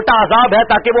سے وہ چھوٹا عذاب ہے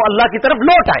تاکہ وہ اللہ کی طرف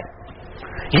لوٹ آئے،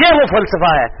 یہ وہ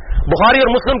فلسفہ ہے۔ بخاری اور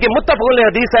مسلم کی متفق علیہ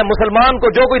حدیث ہے، مسلمان کو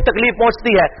جو کوئی تکلیف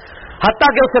پہنچتی ہے، حتیٰ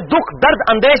کہ اسے دکھ درد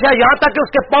اندیش ہے، یہاں تک کہ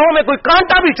اس کے پاؤں میں کوئی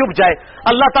کانٹا بھی چبھ جائے،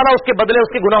 اللہ تعالیٰ اس کے بدلے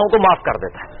اس کے گناہوں کو معاف کر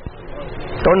دیتا ہے،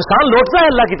 تو انسان لوٹتا ہے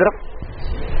اللہ کی طرف۔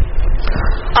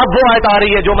 اب وہ آیت آ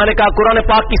رہی ہے جو میں نے کہا قرآن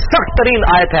پاک کی سخت ترین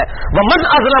آیت ہے، وَمَنْ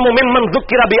أَظْلَمُ مِمَّنْ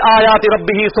ذُكِّرَ بِآيَاتِ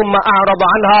رَبِّهِ ثُمَّ أَعْرَضَ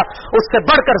عَنْهَا، اس سے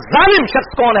بڑھ کر ظالم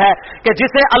شخص کون ہے کہ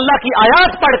جسے اللہ کی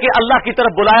آیات پڑھ کے اللہ کی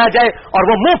طرف بلایا جائے اور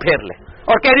وہ منہ پھیر لے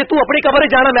اور کہہ رہی تو اپنی قبر ہی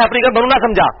جانا، میں اپنی قبر بننا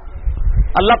سمجھا۔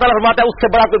 اللہ تعالیٰ فرماتا ہے اس سے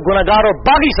بڑا کوئی گنہگار اور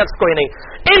باغی شخص کوئی نہیں۔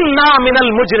 اِنَّا مِنَ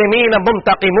الْمُجْرِمِينَ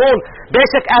مُنْتَقِمُونَ، بے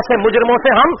شک ایسے مجرموں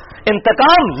سے ہم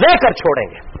انتقام لے کر چھوڑیں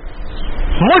گے،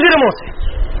 مجرموں سے،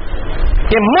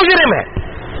 یہ مجرم ہے،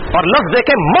 اور لفظ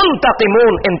دیکھیں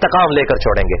منتقمون، انتقام لے کر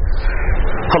چھوڑیں گے۔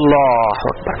 اللہ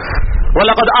اکبر۔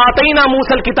 وَلَقَدْ آتَيْنَا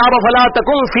مُوسَى الْكِتَابَ فَلَا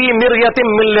تَكُنْ فِي مِرْيَةٍ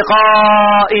مِّن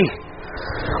لِقَائِهِ،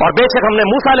 اور بے شک ہم نے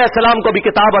موسیٰ علیہ السلام کو بھی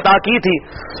کتاب عطا کی تھی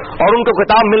اور ان کو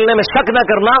کتاب ملنے میں شک نہ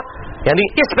کرنا، یعنی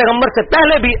اس پیغمبر سے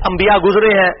پہلے بھی انبیاء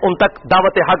گزرے ہیں، ان تک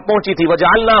دعوت حق پہنچی تھی۔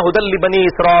 وَجَعَلْنَا هُدًى لِبَنِي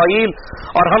إِسْرَائِيلَ،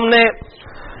 اور ہم نے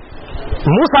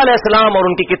موسیٰ علیہ السلام اور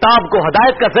ان کی کتاب کو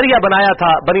ہدایت کا ذریعہ بنایا تھا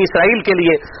بنی اسرائیل کے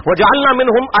لیے۔ وَجَعَلْنَا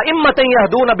مِنْهُمْ أَئِمَّةً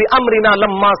يَهْدُونَ بِأَمْرِنَا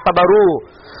لَمَّا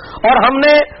صَبَرُوا، اور ہم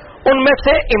نے ان میں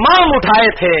سے امام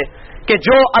اٹھائے تھے کہ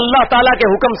جو اللہ تعالیٰ کے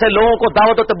حکم سے لوگوں کو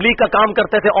دعوت و تبلیغ کا کام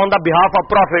کرتے تھے آن دا بہاف آف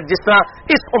پروفٹ، جس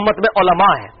طرح اس امت میں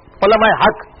علماء ہیں، علماء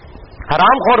حق،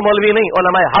 حرام خور مولوی نہیں،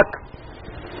 علماء حق۔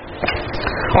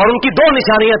 اور ان کی 2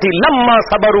 نشانیاں تھیں، لما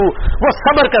صبروا، وہ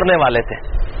صبر کرنے والے تھے۔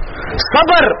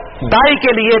 صبر دائی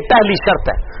کے لیے پہلی شرط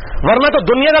ہے، ورنہ تو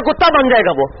دنیا کا کتا بن جائے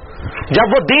گا وہ،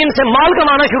 جب وہ دین سے مال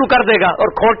کمانا شروع کر دے گا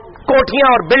اور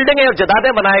کوٹھیاں اور بلڈنگیں اور جدادیں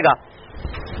بنائے گا،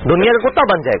 دنیا کا کتا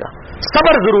بن جائے گا۔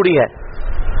 صبر ضروری ہے۔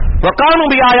 وَقَانُوا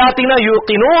بِآيَاتِنَا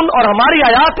يُوقِنُونَ، اور ہماری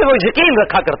آیات پہ وہ یقین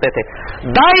رکھا کرتے تھے۔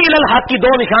 داعی الی الحق کی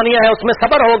 2 نشانیاں ہیں، اس میں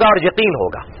صبر ہوگا اور یقین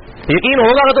ہوگا۔ یقین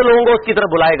ہوگا تو لوگوں کو اس کی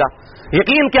طرف بلائے گا۔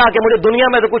 یقین کیا کہ مجھے دنیا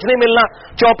میں تو کچھ نہیں ملنا،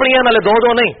 چوپڑیاں نہ لے دو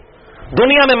نہیں،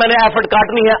 دنیا میں نے ایفرٹ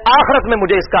کاٹنی ہے, آخرت میں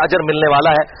مجھے اس کا اجر ملنے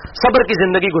والا ہے, صبر کی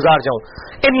زندگی گزار جاؤں.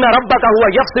 ان ربک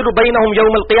ہوا یفصل بینہم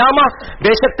یوم القیامہ,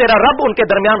 بے شک تیرا رب ان کے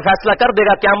درمیان فیصلہ کر دے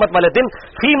گا قیامت والے دن,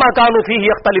 فیما کانوا فیہ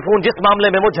یختلفون, جس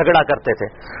معاملے میں وہ جھگڑا کرتے تھے.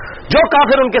 جو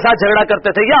کافر ان کے ساتھ جھگڑا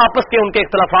کرتے تھے یا آپس کے ان کے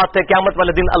اختلافات تھے, قیامت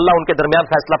والے دن اللہ ان کے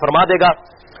درمیان فیصلہ فرما دے گا.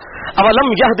 اولم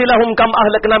یہد لہم کم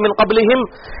اہلکنا من قبلہم,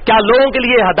 کیا لوگوں کے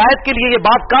لیے ہدایت کے لیے یہ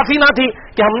بات کافی نہ تھی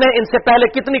کہ ہم نے ان سے پہلے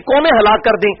کتنی قومیں ہلاک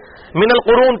کر دیں, من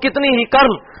القرون, کتنی ہی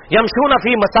قرن, یمشون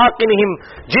فی مساکنہم,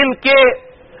 جن کے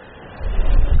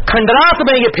کھنڈرات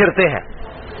میں یہ پھرتے ہیں.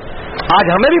 آج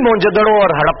ہمیں بھی موہنجودڑو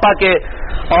اور ہڑپا کے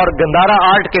اور گندارا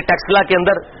آرٹ کے ٹیکسلا کے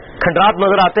اندر کھنڈرات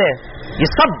نظر آتے ہیں.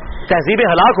 یہ سب تہذیبیں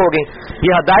ہلاک ہو گئیں,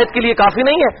 یہ ہدایت کے لیے کافی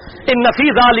نہیں ہے. ان فی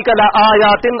ذلک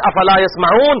لآیات افلا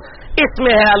یسمعون, اس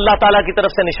میں ہے اللہ تعالیٰ کی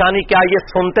طرف سے نشانی, کیا یہ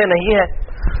سنتے نہیں ہے؟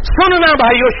 سننا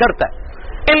بھائیو شرط ہے.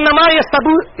 انما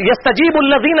یستجیب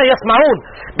الذین یسمعون,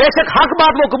 بے شک حق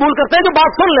بات وہ قبول کرتے ہیں جو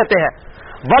بات سن لیتے ہیں.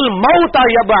 والموت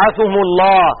یبعثهم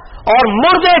اللہ, اور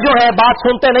مردے جو ہے بات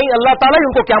سنتے نہیں, اللہ تعالیٰ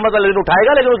ان کو قیامت والے دن اٹھائے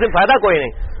گا, لیکن اس دن فائدہ کوئی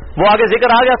نہیں. وہ آگے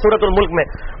ذکر آ گیا سورۃ الملک میں,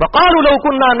 وقالوا لو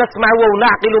كنا نسمع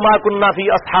ونعقل ما كنا في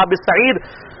اصحاب السعیر.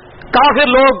 کافر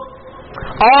لوگ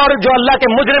اور جو اللہ کے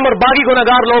مجرم اور باغی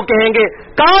گنہگار لوگ کہیں گے,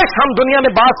 کاش ہم دنیا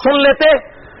میں بات سن لیتے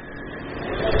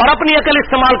اور اپنی عقل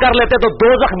استعمال کر لیتے تو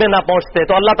دوزخ میں نہ پہنچتے.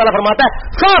 تو اللہ تعالیٰ فرماتا ہے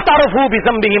فاعترفوا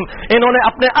بذنبہم, انہوں نے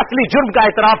اپنے اصلی جرم کا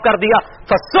اعتراف کر دیا.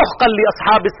 فسحقا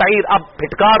لاصحاب السعیر, اب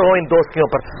پھٹکار ہو ان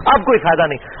دوستیوں پر, اب کوئی فائدہ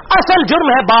نہیں. اصل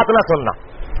جرم ہے بات نہ سننا.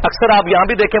 اکثر آپ یہاں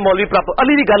بھی دیکھیں مولوی پراپر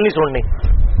علی کی گل نہیں سننی,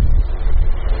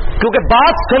 کیونکہ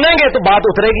بات سنیں گے تو بات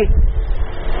اترے گی.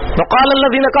 وقال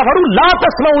الذین کفروا لا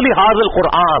تسمعوا لهذا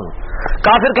القرآن,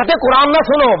 کافر کہتے ہیں قرآن نہ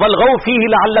سنو. والغوا فیہ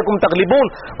لعلکم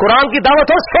تغلبون, قرآن کی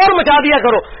دعوت ہو شور مچا دیا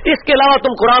کرو, اس کے علاوہ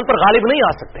تم قرآن پر غالب نہیں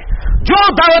آ سکتے. جو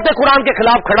دعوت قرآن کے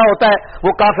خلاف کھڑا ہوتا ہے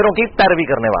وہ کافروں کی پیروی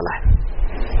کرنے والا ہے.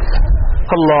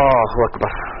 اللہ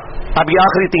اکبر. اب یہ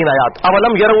آخری 3 آیات.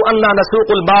 اولم یروا انا نسوق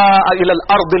الماء الى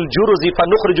الارض الجرز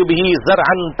فنخرج به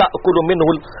زرعا تاكل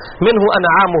منه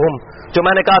انعامهم, جو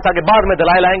میں نے کہا تھا کہ بعد میں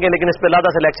دلائل آئیں گے, لیکن اس پہ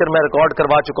لادہ سے لیکچر میں ریکارڈ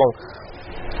کروا چکا ہوں.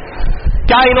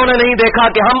 کیا انہوں نے نہیں دیکھا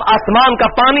کہ ہم آسمان کا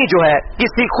پانی جو ہے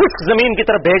کسی خشک زمین کی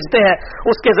طرف بھیجتے ہیں,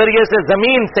 اس کے ذریعے سے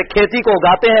زمین سے کھیتی کو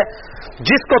اگاتے ہیں,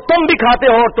 جس کو تم بھی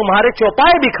کھاتے ہو اور تمہارے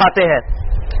چوپائے بھی کھاتے ہیں.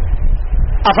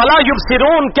 افلا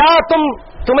یبصرون, کیا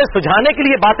تمہیں سجھانے کے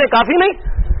لیے باتیں کافی نہیں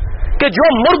کہ جو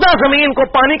مردہ زمین کو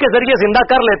پانی کے ذریعے زندہ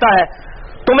کر لیتا ہے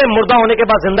تمہیں مردہ ہونے کے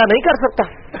بعد زندہ نہیں کر سکتا.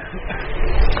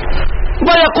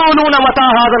 وَيَقُولُونَ مَتَىٰ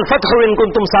هَٰذَا الْفَتْحُ إِن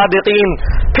كُنتُمْ صَادِقِينَ,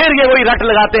 پھر یہ وہی رٹ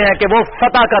لگاتے ہیں کہ وہ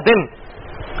فتح کا دن,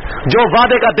 جو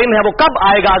وعدے کا دن ہے وہ کب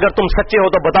آئے گا, اگر تم سچے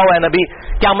ہو تو بتاؤ اے نبی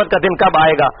قیامت کا دن کب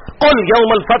آئے گا. قُلْ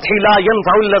يَوْمَ الْفَتْحِ لَا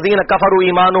يَنفَعُ الَّذِينَ كَفَرُوا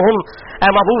إِيمَانُهُم,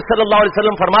 اے محبوب صلی اللہ علیہ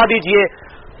وسلم فرما دیجئے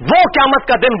وہ قیامت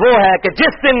کا دن وہ ہے کہ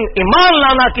جس دن ایمان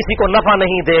لانا کسی کو نفع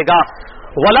نہیں دے گا.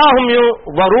 ولا ہم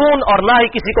ورون, اور نہ ہی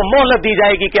کسی کو مہلت دی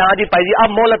جائے گی کہ ہاں جی بھائی جی اب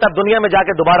مہلت, اب دنیا میں جا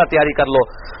کے دوبارہ تیاری کر لو.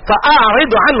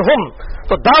 فاعرض عنہم,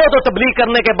 تو دعوت و تبلیغ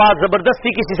کرنے کے بعد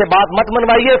زبردستی کسی سے بات مت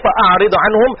منوائیے. فاعرض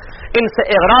عنہم, ان سے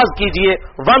اعراض کیجئے.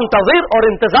 وانتظر, اور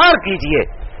انتظار کیجئے.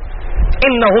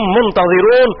 انہم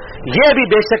منتظرون, یہ بھی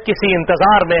بے شک کسی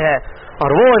انتظار میں ہے,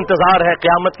 اور وہ انتظار ہے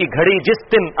قیامت کی گھڑی جس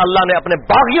دن اللہ نے اپنے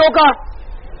باغیوں کا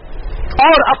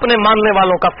اور اپنے ماننے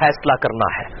والوں کا فیصلہ کرنا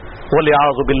ہے.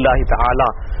 وَلِعَاذُ بِاللَّهِ تَعَالَى,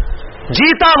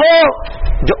 جیتا وہ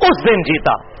جو اس دن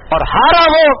جیتا, اور ہارا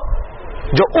وہ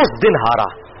جو اس دن ہارا,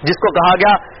 جس کو کہا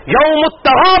گیا یوم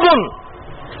التغابن,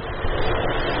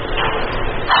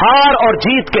 ہار اور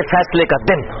جیت کے فیصلے کا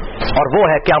دن, اور وہ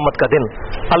ہے قیامت کا دن.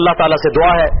 اللہ تعالیٰ سے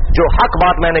دعا ہے جو حق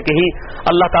بات میں نے کہی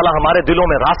اللہ تعالیٰ ہمارے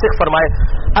دلوں میں راسخ فرمائے.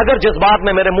 اگر جس بات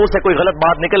میں میرے منہ سے کوئی غلط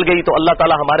بات نکل گئی تو اللہ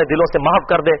تعالیٰ ہمارے دلوں سے محو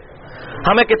کر دے.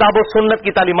 ہمیں کتاب و سنت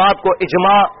کی تعلیمات کو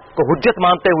اجماع کو حجت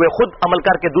مانتے ہوئے خود عمل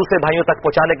کر کے دوسرے بھائیوں تک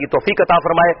پہنچانے کی توفیق عطا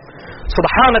فرمائے.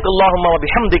 سبحانک اللہم و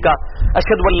بحمدک,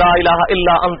 اشہد ان لا الہ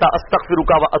الا انت,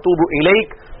 استغفرک و اتوب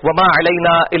الیک, وما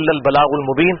علینا الا البلاغ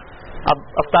المبین. اب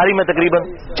افطاری میں تقریباً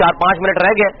 4-5 منٹ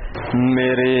رہ گئے.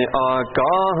 میرے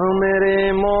آقا میرے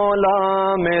مولا,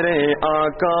 میرے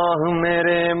آقا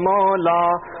میرے مولا,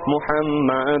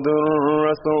 محمد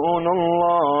رسول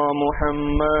اللہ,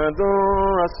 محمد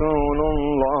رسول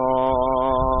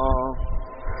اللہ.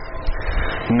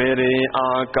 میرے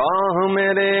آقا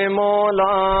میرے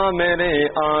مولا, میرے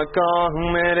آقا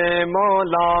میرے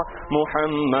مولا,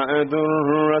 محمد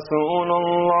رسول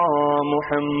اللہ,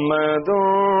 محمد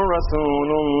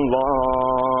رسول اللہ.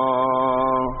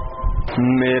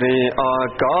 میرے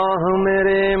آقا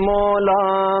میرے مولا,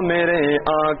 میرے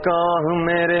آقا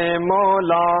میرے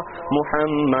مولا,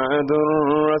 محمد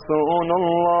رسول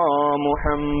اللہ,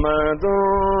 محمد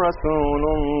رسول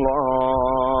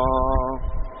اللہ.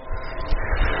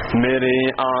 میرے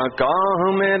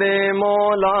آقا میرے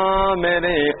مولا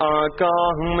میرے آقا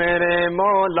میرے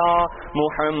مولا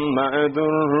محمد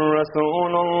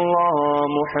رسول اللہ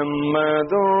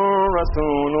محمد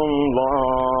رسول اللہ.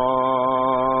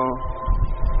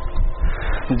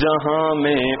 جہاں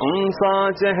میں ان سا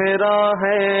چہرہ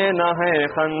ہے نہ ہے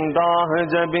خندہ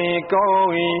جبھی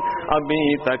کوئی ابھی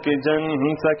تک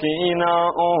جن سکینہ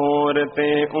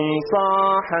عورتیں ان سا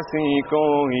ہنسی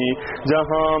کوئی.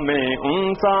 جہاں میں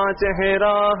ان سا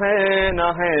چہرہ ہے نہ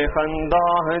ہے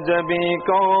خندہ جبھی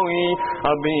کوئی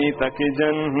ابھی تک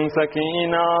جن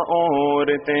سکینہ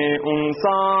عورتیں ان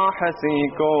سا ہنسی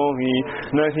کوئی.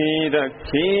 نہیں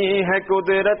رکھی ہے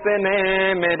قدرت نے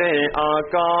میرے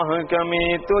آقا کمی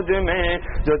تجھ میں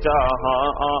جو چاہا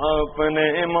آپ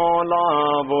نے مولا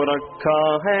وہ رکھا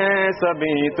ہے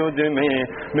سبھی تجھ میں.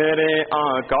 میرے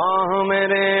آقا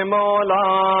میرے مولا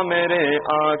میرے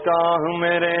آقا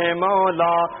میرے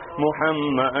مولا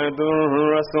محمد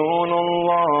رسول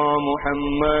اللہ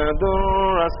محمد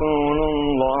رسول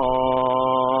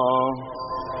اللہ.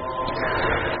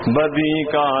 بدی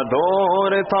کا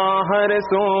دور تھا ہر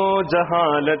سو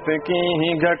جہالت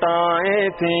کی گھٹائیں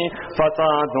تھی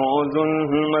فسادوں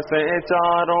ظلم سے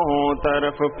چاروں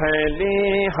طرف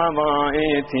پھیلی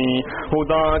ہوائیں تھی.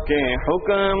 خدا کے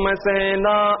حکم سے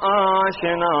نا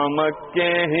آشنا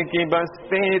مکے کی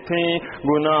بستی تھی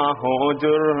گناہ و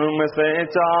جرم سے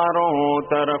چاروں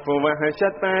طرف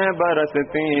وحشت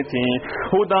برستی تھی.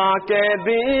 خدا کے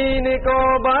دین کو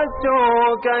بچوں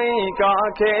کئی کا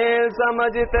کھیل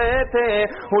سمجھتے تھے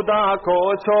خدا کو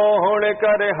چھوڑ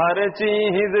کر ہر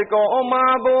چیز کو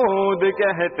معبود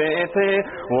کہتے تھے.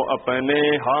 وہ اپنے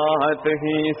ہاتھ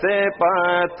ہی سے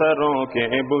پتھروں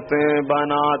کے بت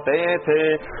بناتے تھے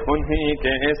انہی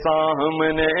کے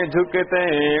سامنے جھکتے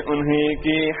انہی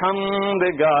کی حمد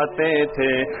گاتے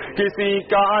تھے. کسی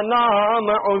کا نام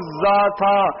عزا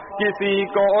تھا کسی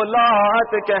کو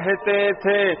لات کہتے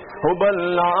تھے حبل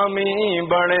نامی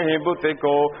بڑے بت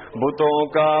کو بتوں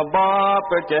کا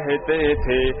باپ کہتے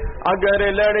تھے. اگر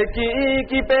لڑکی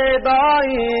کی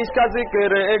پیدائش کا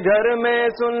ذکر گھر میں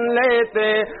سن لیتے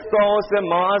تو اس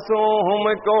معصوم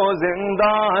کو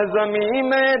زندہ زمین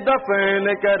میں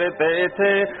دفن کرتے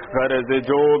تھے. غرض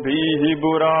جو بھی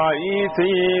برائی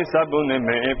تھی سب ان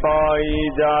میں پائی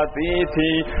جاتی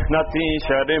تھی نہ تھی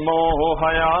شرم و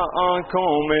حیا آنکھوں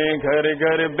میں گھر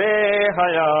گھر بے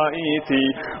حیائی تھی.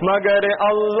 مگر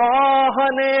اللہ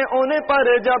نے ان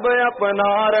پر جب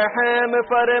اپنا رحم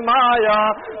فرمایا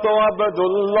تو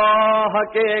عبداللہ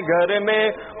کے گھر میں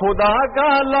خدا کا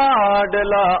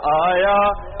لاڈلا آیا.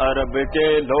 عرب کے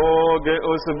لوگ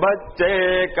اس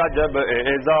بچے کا جب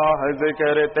اعزاز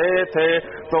کرتے تھے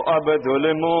تو عبد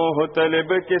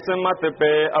المطلب قسمت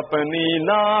پہ اپنی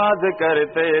ناز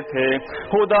کرتے تھے.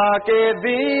 خدا کے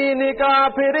دین کا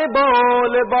پھر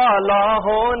بول بالا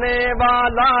ہونے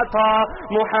والا تھا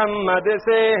محمد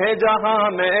سے جہاں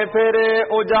میں پھر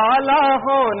اجالا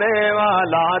ہونے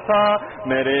والا تھا.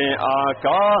 میرے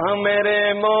آقا میرے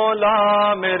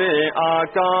مولا میرے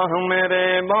آقا میرے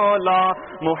مولا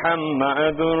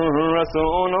محمد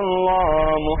رسول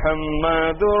اللہ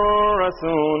محمد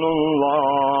رسول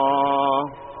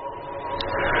اللہ.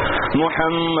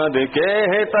 محمد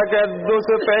کے تقدس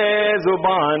پہ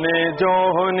زبانیں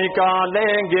جو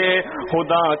نکالیں گے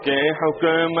خدا کے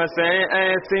حکم سے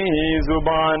ایسی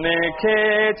زبانیں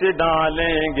کھینچ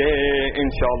ڈالیں گے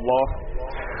انشاءاللہ.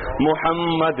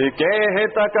 محمد کے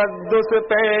تقدس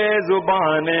پہ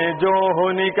زبانیں جو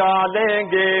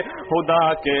نکالیں گے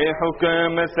خدا کے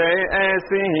حکم سے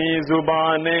ایسی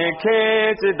زبانیں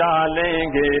کھینچ ڈالیں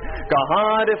گے.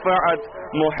 کہاں رفعت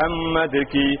محمد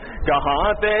کی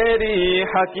کہاں تیری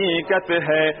حقیقت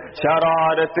ہے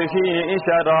شرارت ہی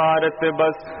شرارت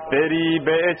بس تیری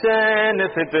بے چین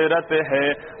فطرت ہے.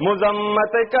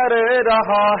 مذمت کر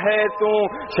رہا ہے تو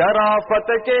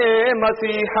شرافت کے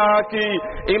مسیحا کی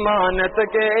ایمانت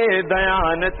کے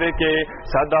دیانت کے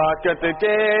صداقت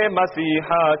کے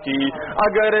مسیحا کی.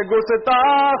 اگر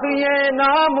گستاخ یہ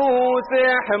ناموس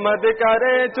احمد کر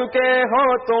چکے ہو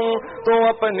تم تو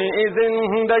اپنی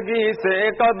زندگی سے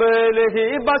قبل ہی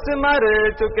بس مر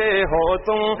چکے ہو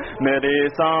تم. میرے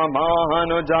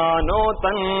سامان جانو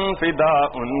تن فدا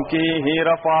ان کی ہی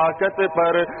رفاقت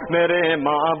پر میرے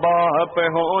ماں باپ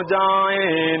ہو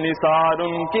جائیں نثار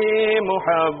ان کی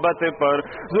محبت پر.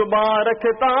 زبان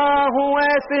رکھتا ہوں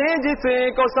ایسی جسے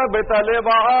کو سب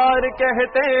تلوار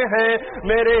کہتے ہیں،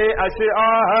 میرے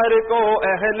اشعار کو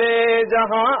اہل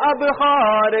جہاں اب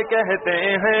خار کہتے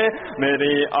ہیں،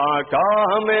 میرے آقا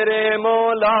میرے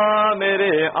مولا،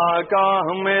 میرے آقا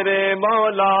میرے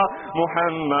مولا،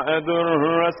 محمد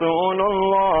الرسول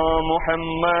اللہ،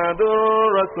 محمد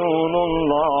الرسول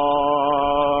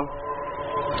اللہ۔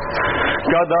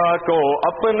 گدا کو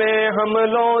اپنے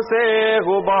حملوں سے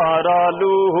غبار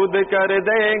آلود کر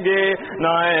دیں گے،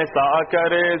 نہ ایسا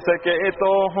کر سکے تو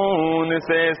خون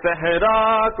سے صحرا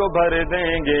کو بھر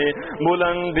دیں گے،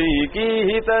 بلندی کی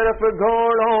ہی طرف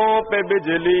گھوڑوں پہ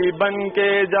بجلی بن کے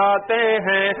جاتے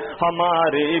ہیں،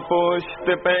 ہماری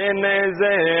پشت پہ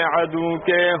نیزے عدو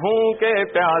کے ہوں کے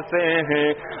پیاسے ہیں،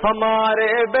 ہمارے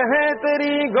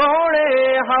بہتری گھوڑے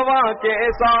ہوا کے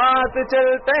ساتھ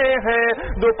چلتے ہیں،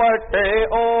 دوپٹے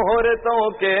عورتوں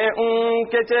کے ان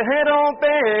کے چہروں پہ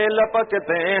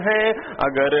لپکتے ہیں،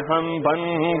 اگر ہم بن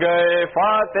گئے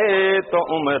فاتح تو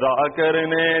عمرہ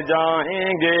کرنے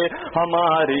جائیں گے،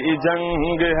 ہماری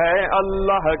جنگ ہے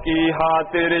اللہ کی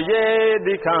خاطر یہ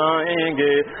دکھائیں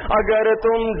گے، اگر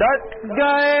تم ڈٹ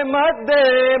گئے مد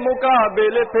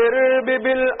مقابل پھر بھی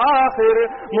بالآخر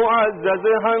معزز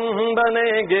ہم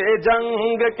بنیں گے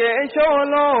جنگ کے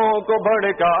شعلوں کو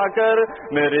بھڑکا کر،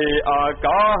 میرے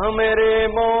آقا میرے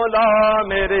مولا،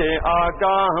 میرے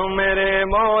آقا میرے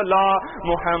مولا،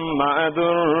 محمد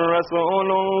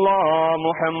الرسول اللہ،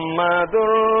 محمد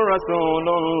الرسول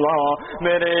اللہ،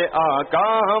 میرے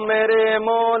آقا میرے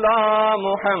مولا،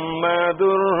 محمد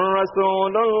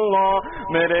الرسول اللہ،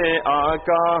 میرے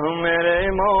آقا میرے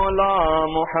مولا،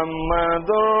 محمد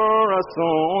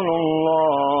الرسول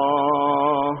اللہ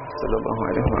صلی اللہ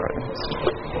علیہ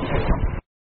وسلم۔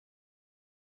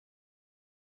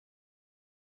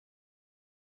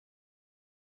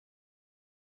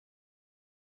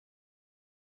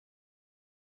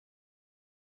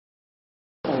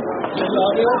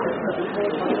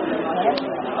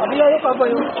 ابھی آئے پاپا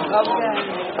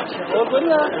اور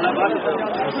بولیا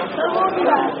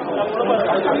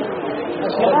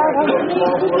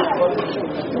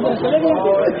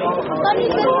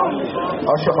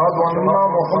اشهد ان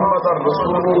محمد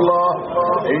رسول الله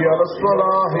حي على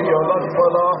الصلاه حي على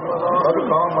الفلاح قد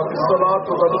قامت الصلاه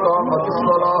قد قامت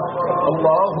الصلاه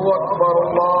الله اكبر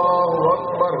الله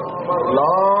اكبر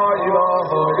لا اله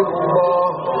الا الله۔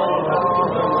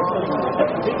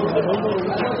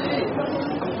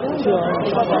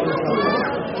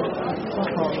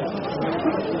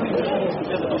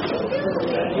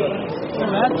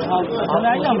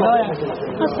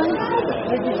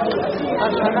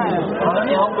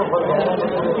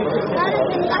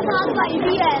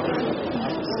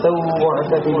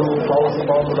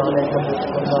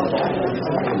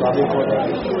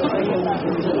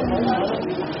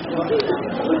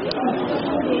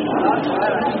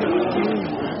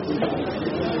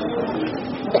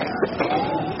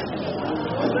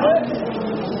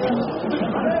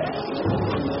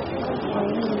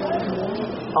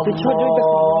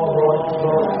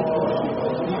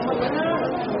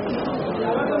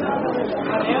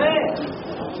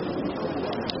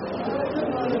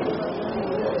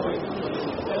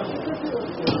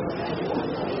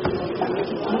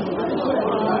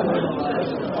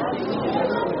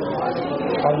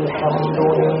 الحمد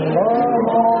لله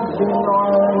رب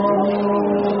العالمين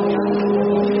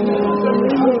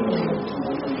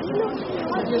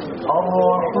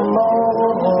الرحمن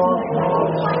الرحيم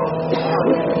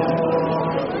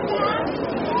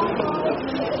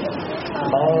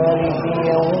مالك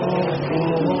يوم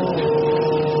الدين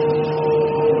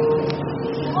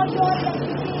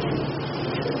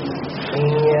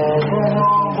إياك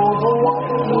نعبد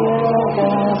وإياك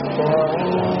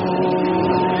نستعين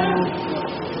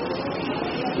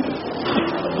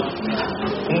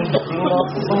اهدنا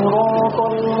الصراط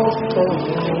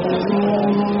المستقيم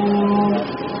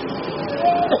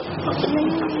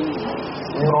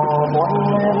صراط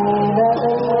الذين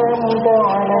أنعمت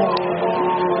عليهم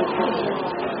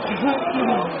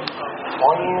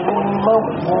غير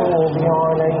المغضوب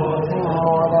عليهم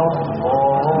ولا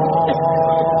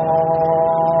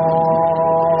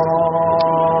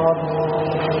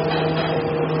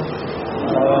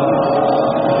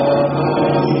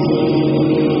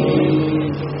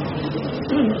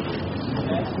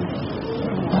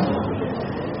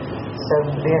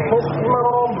سبح اسم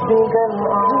ربك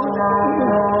الأعلى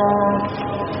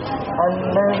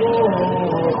الذي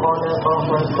خلق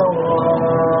فسوى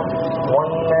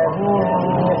والذي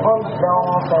قدر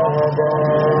فهدى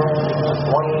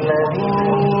والذي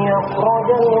أخرج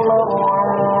المرعى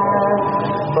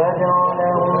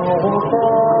فجعله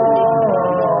غثاء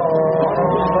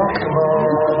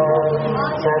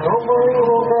نحوا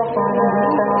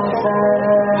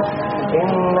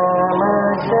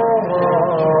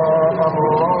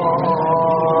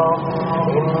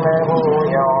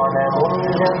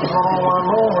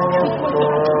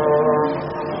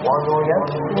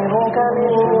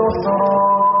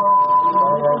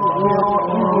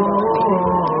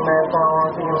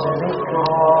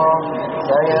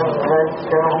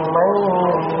سيذكر من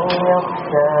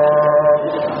يخشى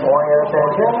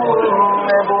ويتجنبها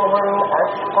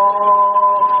الأشقى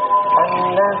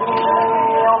الذي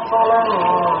يصلى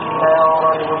النار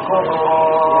الكبرى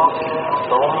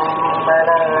ثم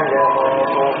لا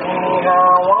يموت فيها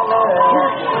ولا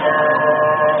يحيا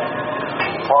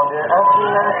قد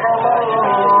أفلح من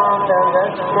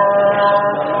تزكى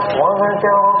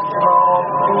وذكر اسم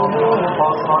ربه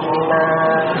فصلى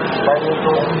بل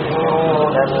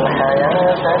تؤثرون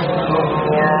الحياة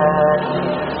الدنيا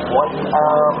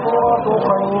والآخرة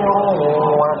خير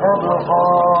وأبقى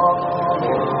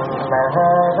إن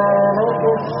هذا لفي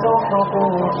الصحف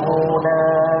الأولى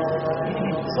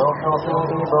صحف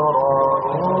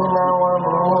إبراهيم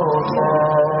وموسى.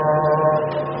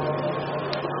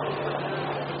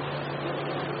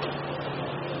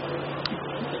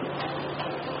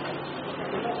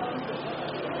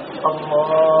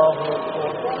 الله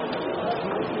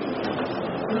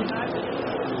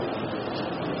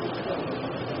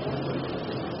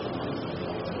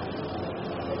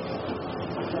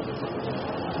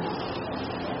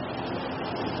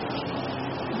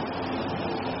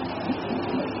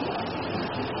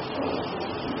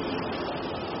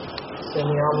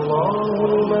سمع الله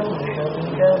لمن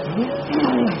حمده.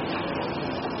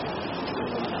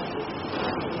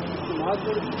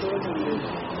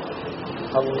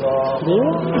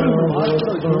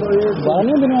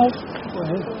 बारह दिन आप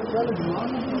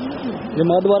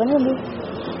जमात 12 में होंगे।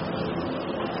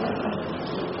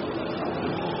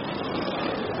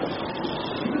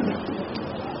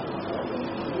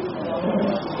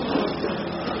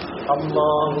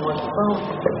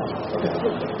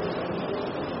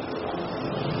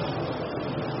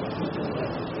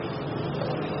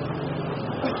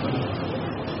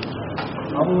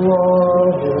 الله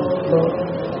أكبر.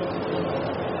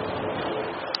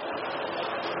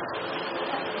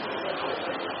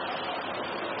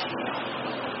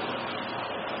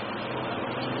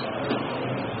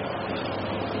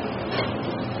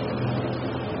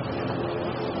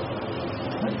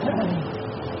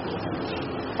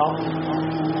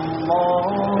 الله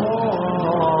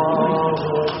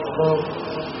أكبر.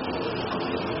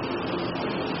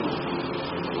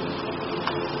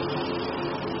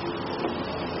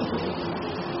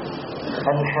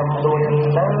 الحمد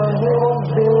لله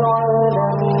رب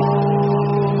العالمين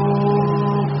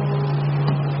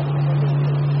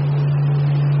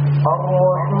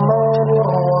الرحمن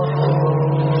الرحيم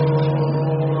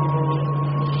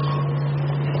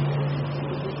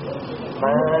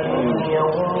مالك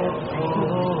يوم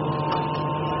الدين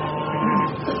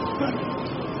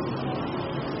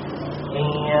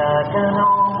إياك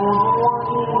نعبد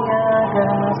وإياك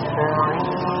نستعين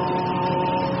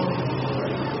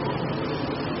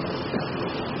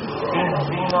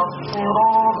اهدنا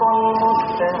الصراط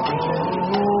المستقيم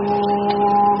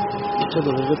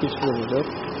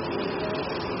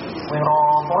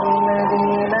صراط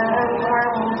الذين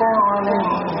أنعمت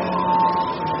عليهم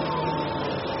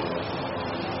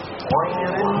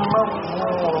غير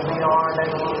المغضوب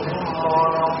عليهم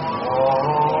ولا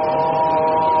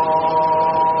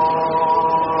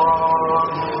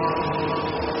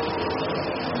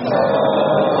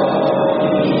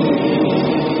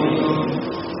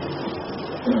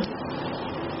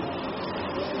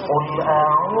قل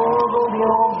أعوذ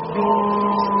برب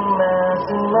الناس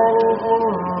ملك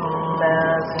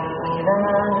الناس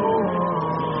إله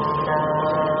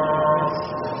الناس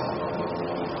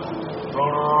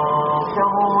من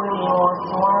شر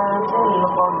الوسواس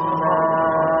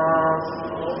الخناس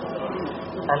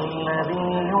الذي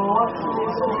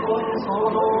يوسوس في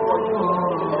صدور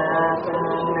الناس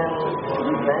من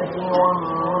الجنة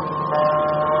والناس.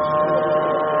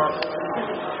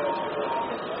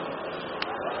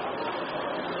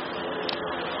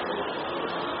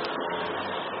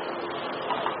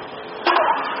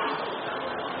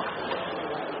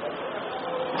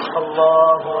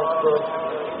 الله أكبر.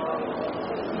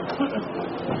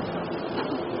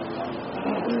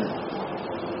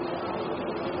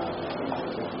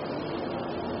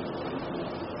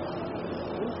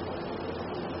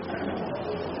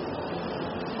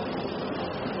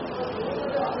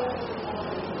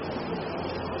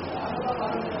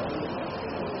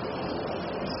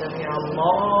 سمع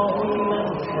الله لمن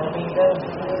حمده.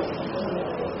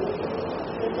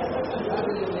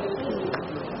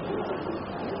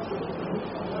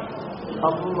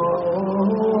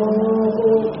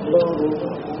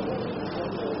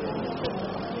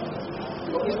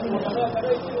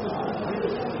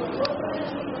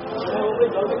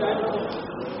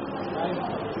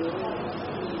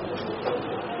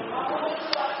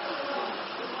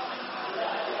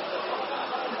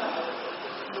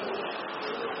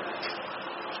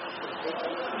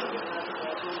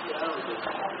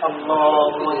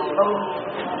 الله أكبر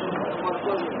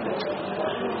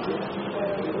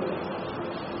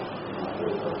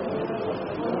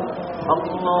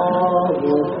الله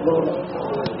أكبر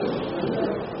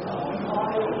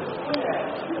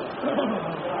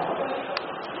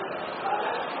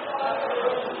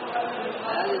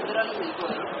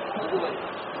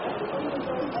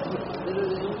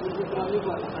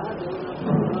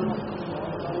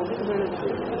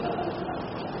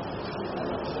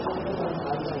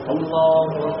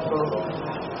الله أكبر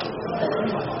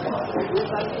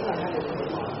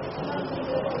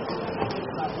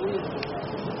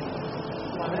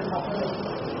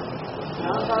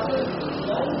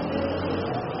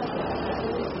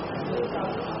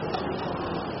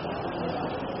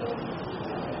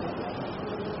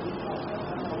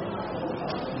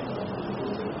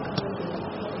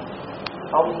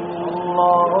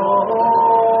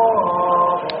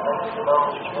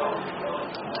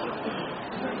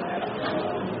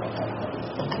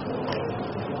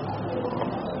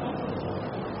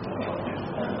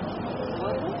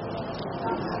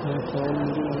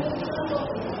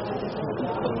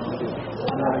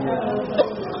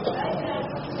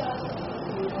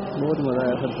बहुत मजा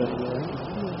आया सर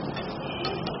करके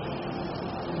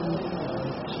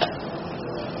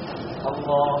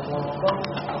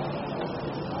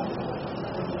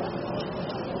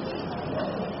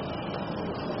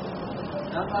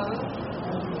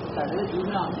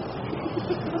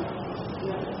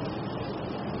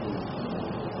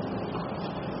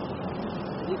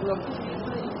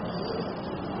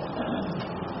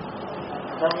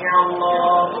سمع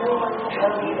الله لمن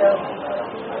حمده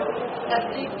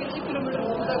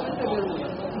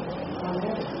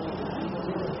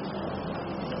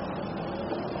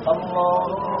الله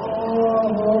أكبر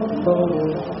الله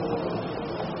أكبر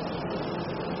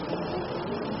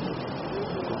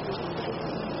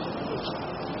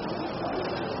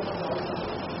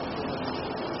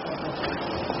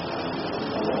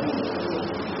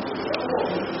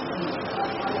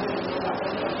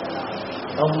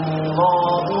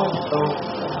الله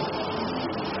أكبر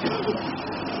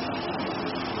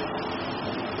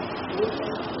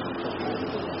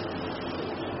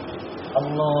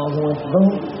الله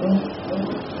أكبر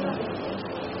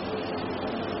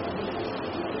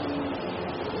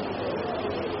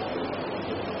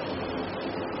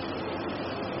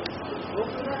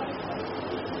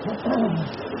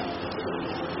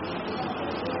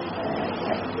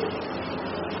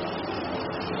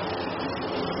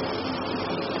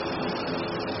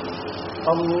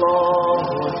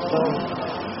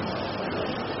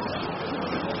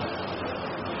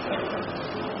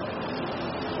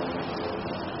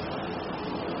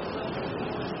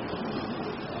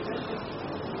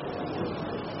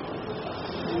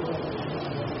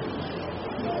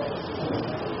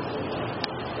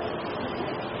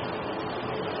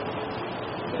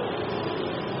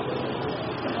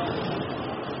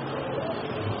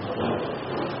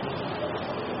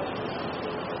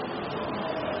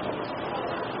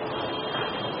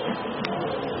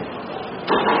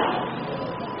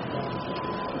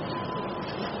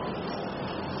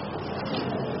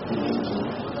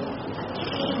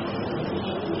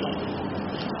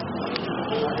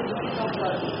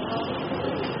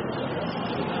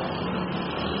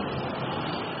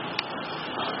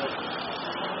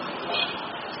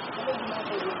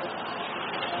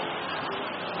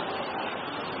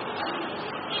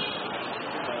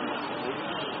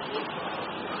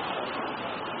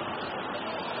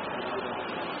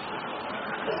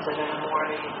السلام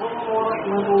عليكم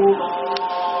ورحمة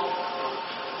الله.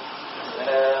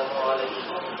 السلام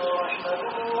عليكم ورحمة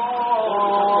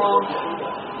الله.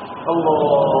 الله